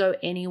you can go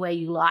anywhere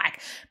you like,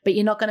 but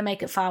you're not going to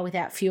make it far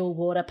without fuel,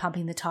 water,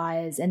 pumping the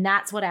tires. And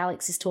that's what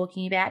Alex is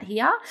talking about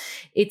here.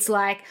 It's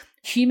like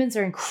humans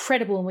are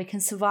incredible and we can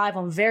survive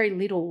on very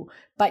little,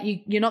 but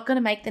you're not going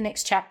to make the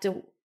next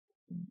chapter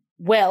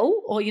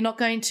well, or you're not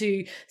going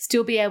to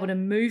still be able to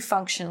move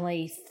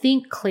functionally,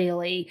 think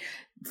clearly,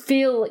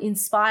 feel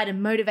inspired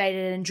and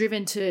motivated and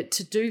driven to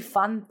do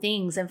fun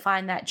things and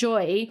find that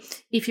joy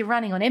if you're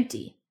running on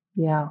empty.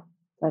 Yeah,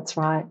 that's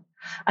right.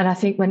 And I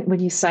think when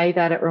you say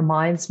that, it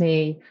reminds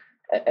me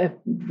of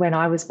when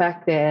I was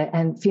back there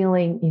and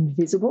feeling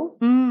invisible,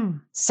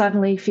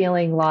 suddenly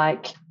feeling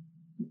like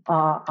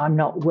I'm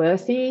not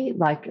worthy,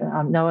 like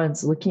no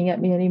one's looking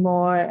at me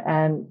anymore,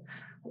 and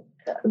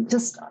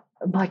just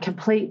my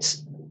complete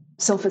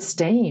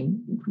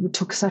self-esteem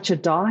took such a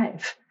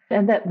dive.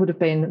 And that would have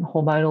been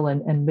hormonal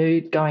and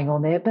mood going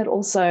on there, but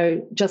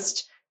also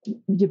just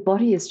your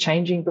body is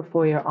changing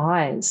before your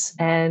eyes.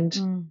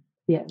 And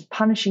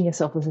punishing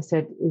yourself, as I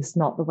said, is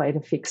not the way to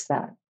fix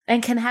that.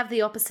 And can have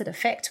the opposite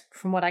effect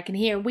from what I can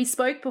hear. We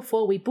spoke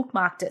before, we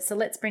bookmarked it, so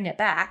let's bring it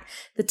back.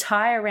 The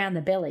tie around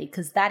the belly,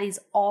 because that is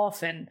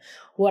often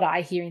what I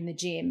hear in the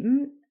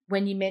gym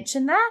when you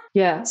mention that.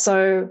 Yeah,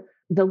 so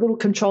the little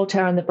control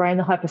tower in the brain,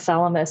 the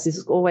hypothalamus,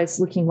 is always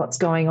looking what's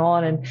going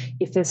on. And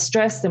if there's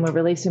stress, then we're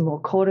releasing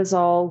more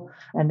cortisol,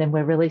 and then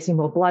we're releasing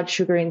more blood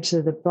sugar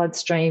into the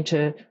bloodstream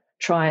to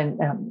try and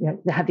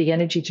have the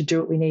energy to do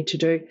what we need to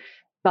do.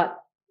 But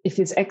if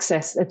there's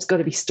excess, it's got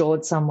to be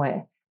stored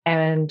somewhere.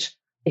 And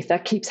if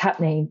that keeps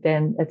happening,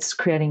 then it's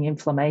creating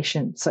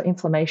inflammation. So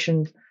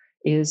inflammation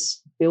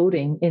is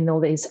building in all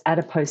these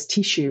adipose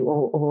tissue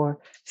or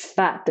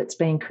fat that's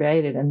being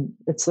created, and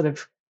it sort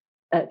of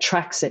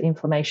attracts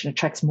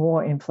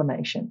more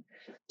inflammation.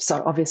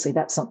 So obviously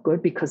that's not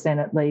good, because then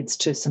it leads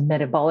to some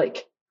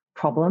metabolic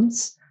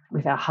problems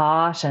with our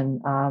heart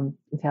and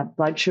with our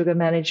blood sugar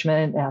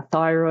management, our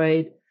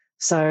thyroid.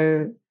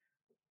 So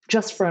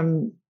just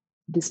from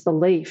this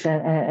belief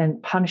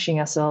and punishing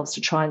ourselves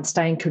to try and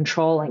stay in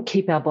control and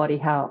keep our body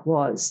how it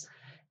was,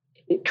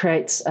 it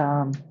creates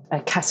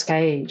a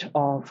cascade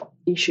of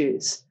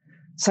issues.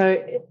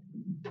 So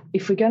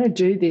if we're going to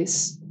do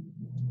this,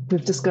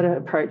 we've just got to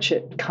approach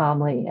it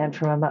calmly and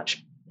from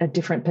a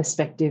different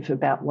perspective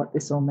about what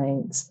this all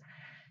means.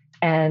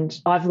 And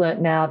I've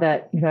learnt now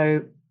that,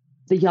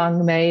 the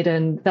young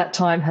maiden, that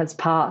time has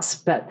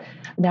passed, but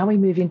now we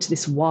move into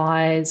this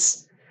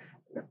wise,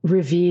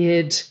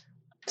 revered,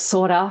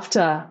 sought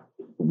after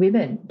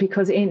women,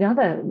 because in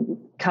other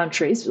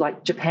countries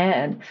like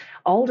Japan,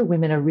 older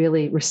women are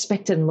really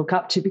respected and looked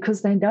up to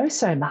because they know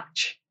so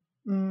much.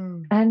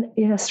 And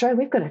in Australia,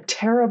 we've got a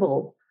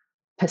terrible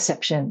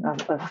perception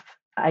of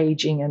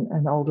aging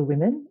and older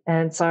women.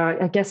 And so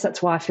I guess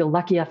that's why I feel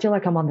lucky. I feel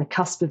like I'm on the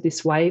cusp of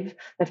this wave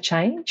of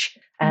change,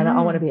 and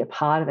I want to be a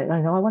part of it. I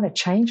want to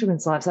change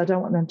women's lives. I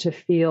don't want them to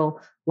feel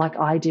like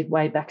I did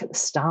way back at the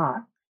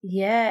start.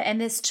 Yeah,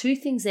 and there's two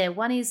things there.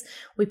 One is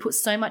we put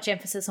so much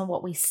emphasis on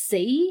what we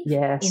see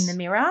in the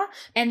mirror.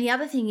 And the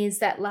other thing is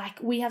that,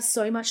 we have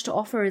so much to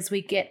offer as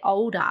we get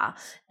older.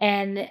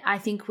 And I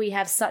think we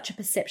have such a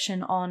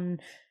perception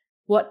on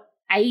what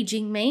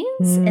aging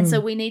means. And so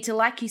we need to,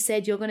 like you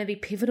said, you're going to be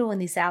pivotal in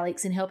this,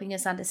 Alex, in helping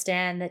us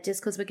understand that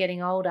just because we're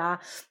getting older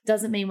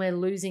doesn't mean we're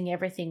losing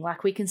everything.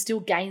 We can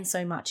still gain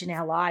so much in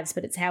our lives,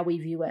 but it's how we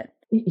view it.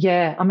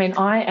 Yeah,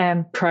 I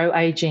am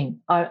pro-aging.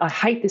 I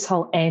hate this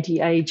whole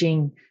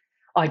anti-aging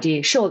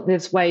idea. Sure,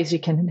 there's ways you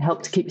can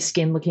help to keep your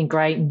skin looking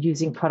great and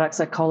using products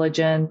like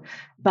collagen,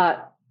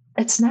 but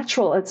it's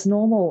natural, it's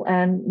normal,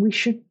 and we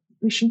shouldn't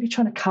be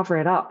trying to cover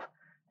it up.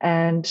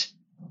 And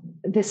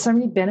there's so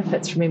many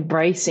benefits from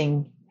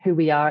embracing who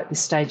we are at this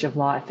stage of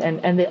life.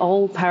 And the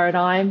old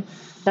paradigm,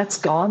 that's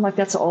gone.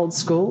 That's old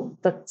school.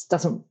 That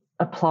doesn't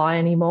apply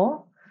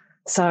anymore.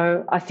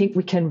 So I think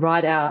we can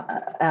write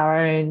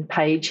our own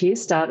page here,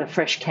 start a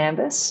fresh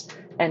canvas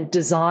and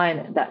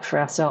design that for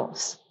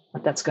ourselves,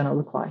 what that's going to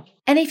look like.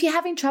 And if you're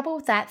having trouble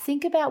with that,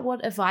 think about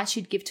what advice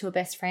you'd give to a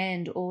best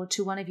friend or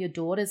to one of your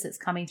daughters that's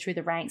coming through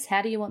the ranks.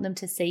 How do you want them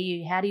to see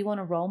you? How do you want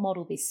to role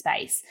model this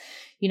space?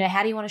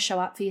 How do you want to show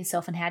up for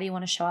yourself, and how do you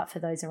want to show up for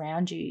those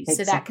around you?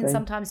 Exactly. So that can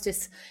sometimes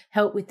just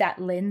help with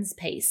that lens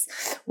piece.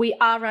 We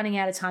are running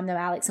out of time though,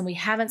 Alex, and we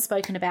haven't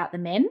spoken about the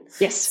men.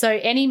 Yes. So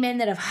any men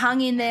that have hung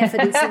in there for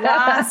this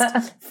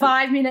last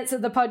 5 minutes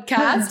of the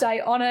podcast,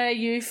 I honour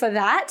you for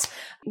that.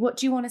 What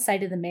do you want to say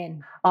to the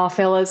men? Oh,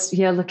 fellas,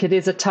 yeah, look, it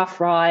is a tough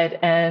ride,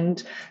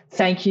 and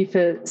thank you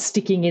for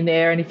sticking in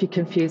there. And if you're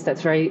confused,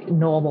 that's very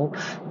normal.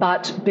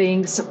 But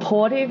being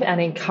supportive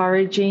and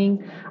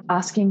encouraging,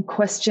 asking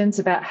questions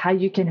about how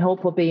you can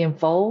help or be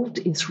involved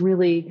is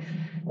really,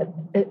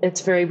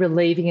 it's very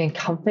relieving and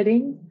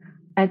comforting.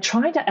 And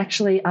trying to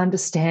actually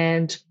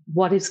understand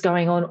what is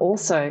going on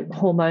also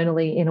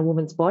hormonally in a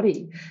woman's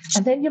body.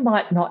 And then you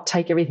might not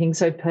take everything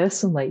so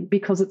personally,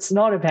 because it's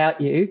not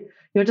about you.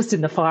 You're just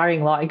in the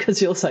firing line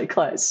because you're so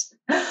close.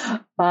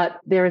 But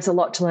there is a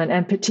lot to learn,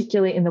 and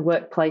particularly in the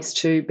workplace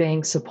too,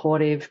 being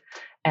supportive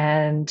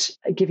and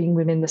giving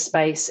women the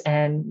space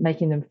and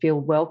making them feel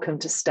welcome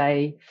to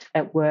stay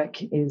at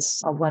work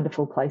is a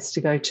wonderful place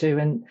to go to.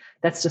 And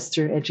that's just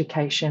through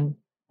education.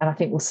 And I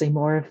think we'll see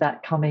more of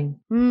that coming.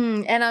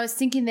 And I was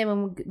thinking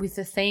then with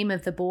the theme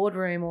of the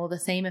boardroom or the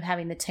theme of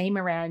having the team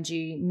around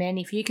you, men,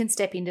 if you can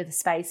step into the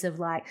space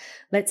of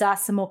let's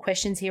ask some more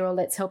questions here, or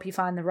let's help you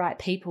find the right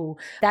people,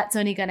 that's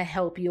only going to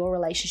help your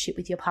relationship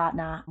with your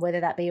partner, whether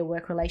that be a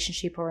work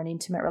relationship or an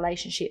intimate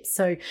relationship.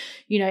 So,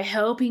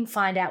 helping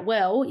find out,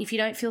 well, if you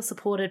don't feel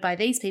supported by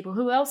these people,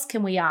 who else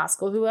can we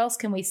ask, or who else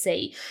can we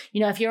see?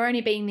 If you're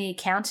only being the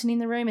accountant in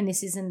the room, and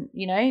this isn't,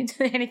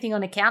 anything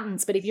on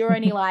accountants, but if you're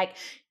only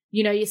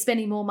you're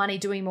spending more money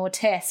doing more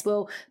tests.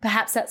 Well,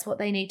 perhaps that's what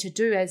they need to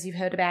do, as you've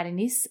heard about in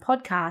this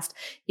podcast,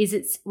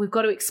 we've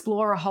got to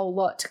explore a whole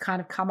lot to kind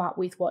of come up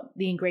with what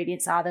the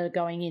ingredients are that are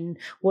going in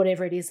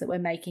whatever it is that we're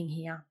making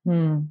here.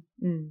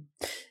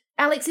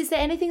 Alex, is there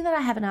anything that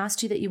I haven't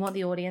asked you that you want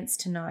the audience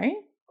to know?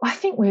 I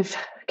think we've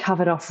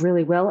covered off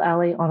really well,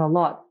 Ali, on a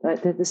lot.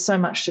 There's so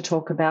much to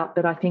talk about,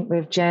 but I think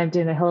we've jammed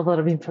in a hell of a lot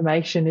of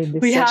information in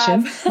this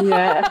session.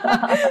 Yeah.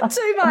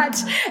 Too much.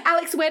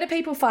 Alex, where do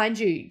people find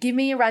you? Give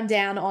me a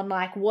rundown on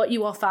what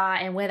you offer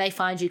and where they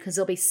find you, because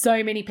there'll be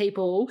so many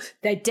people.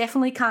 They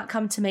definitely can't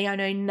come to me. I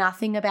know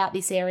nothing about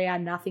this area,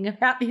 nothing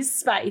about this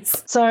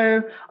space.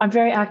 So I'm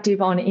very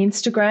active on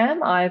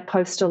Instagram. I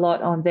post a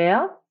lot on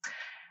there.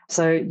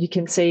 So you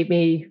can see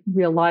me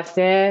real life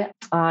there.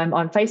 I'm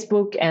on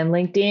Facebook and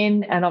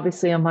LinkedIn, and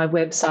obviously on my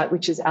website,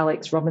 which is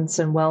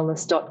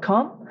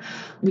alexrobinsonwellness.com.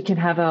 We can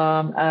have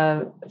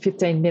a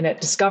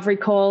 15-minute discovery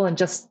call and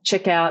just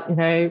check out,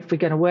 if we're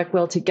going to work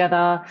well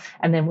together,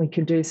 and then we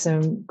can do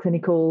some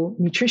clinical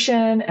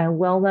nutrition and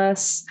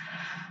wellness.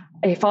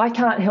 If I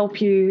can't help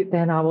you,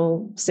 then I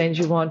will send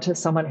you on to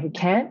someone who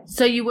can.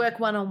 So you work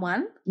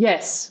one-on-one?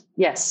 Yes.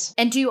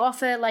 And do you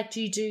offer,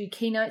 do you do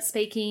keynote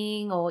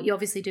speaking, or you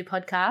obviously do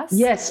podcasts?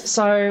 Yes.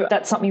 So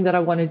that's something that I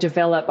want to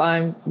develop.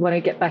 I want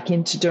to get back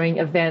into doing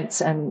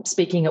events and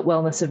speaking at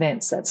wellness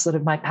events. That's sort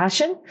of my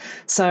passion.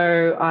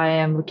 So I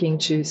am looking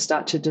to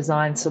start to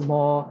design some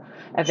more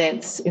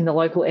events in the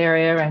local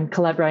area and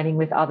collaborating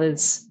with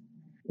others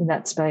in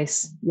that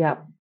space. Yeah.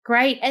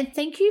 Great. And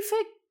thank you for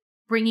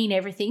bringing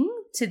everything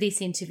to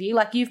this interview.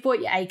 Like, you've brought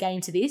your A game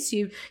to this.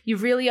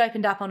 You've really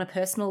opened up on a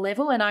personal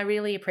level, and I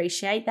really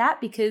appreciate that,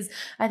 because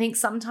I think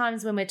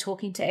sometimes when we're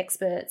talking to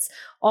experts,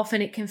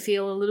 often it can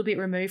feel a little bit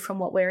removed from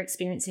what we're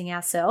experiencing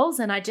ourselves.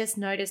 And I just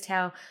noticed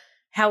how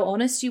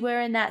honest you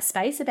were in that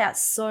space about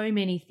so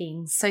many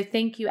things. So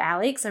thank you,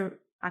 Alex.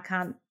 I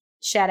can't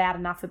shout out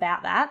enough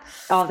about that.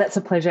 Oh, that's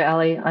a pleasure,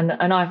 Ali. And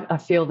I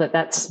feel that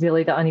that's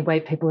really the only way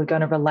people are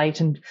going to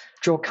relate and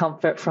draw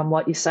comfort from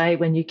what you say,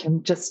 when you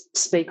can just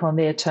speak on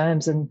their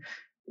terms, and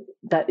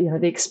that, you know,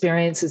 the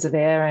experiences are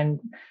there, and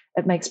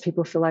it makes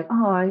people feel like,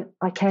 oh,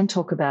 I can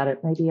talk about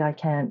it. Maybe I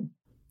can.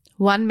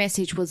 One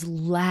message was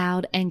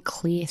loud and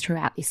clear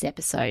throughout this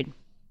episode: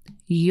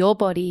 your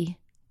body,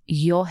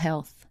 your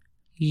health,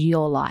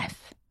 your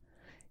life.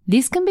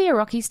 This can be a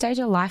rocky stage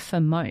of life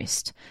for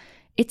most.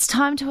 It's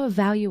time to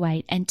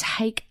evaluate and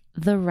take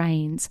the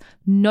reins.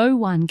 No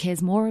one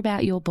cares more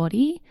about your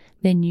body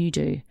than you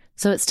do.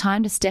 So it's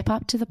time to step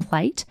up to the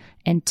plate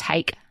and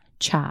take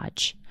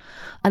charge.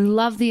 I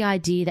love the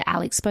idea that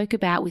Alex spoke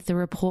about with the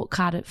report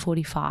card at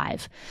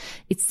 45.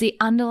 It's the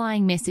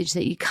underlying message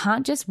that you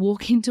can't just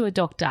walk into a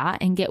doctor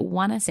and get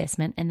one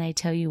assessment and they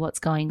tell you what's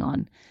going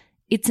on.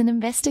 It's an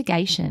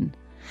investigation.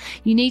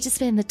 You need to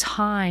spend the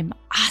time,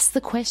 ask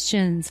the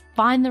questions,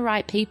 find the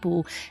right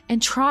people,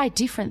 and try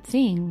different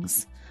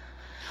things.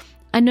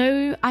 I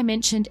know I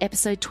mentioned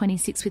episode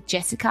 26 with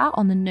Jessica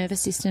on the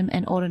nervous system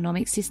and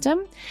autonomic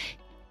system.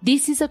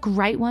 This is a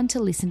great one to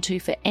listen to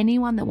for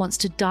anyone that wants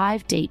to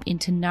dive deep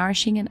into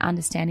nourishing and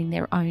understanding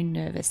their own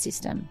nervous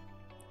system.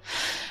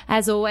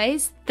 As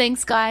always,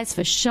 thanks guys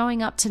for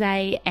showing up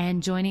today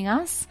and joining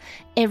us.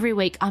 Every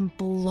week I'm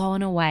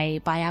blown away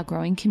by our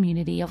growing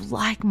community of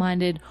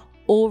like-minded,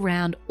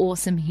 all-round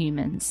awesome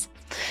humans.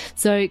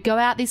 So go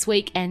out this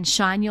week and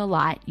shine your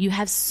light. You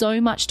have so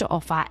much to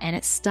offer, and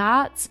it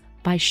starts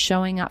by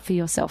showing up for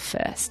yourself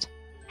first.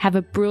 Have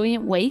a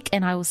brilliant week,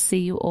 and I will see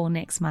you all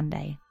next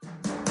Monday.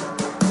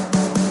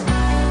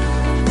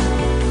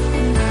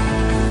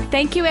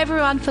 Thank you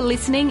everyone for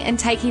listening and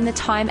taking the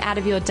time out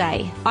of your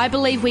day. I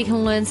believe we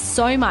can learn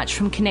so much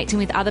from connecting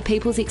with other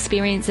people's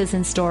experiences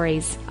and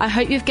stories. I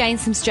hope you've gained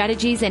some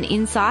strategies and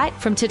insight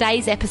from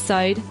today's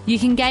episode. You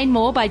can gain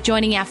more by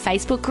joining our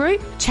Facebook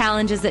group,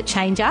 Challenges That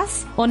Change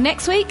Us, or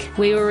next week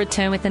we will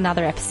return with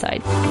another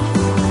episode.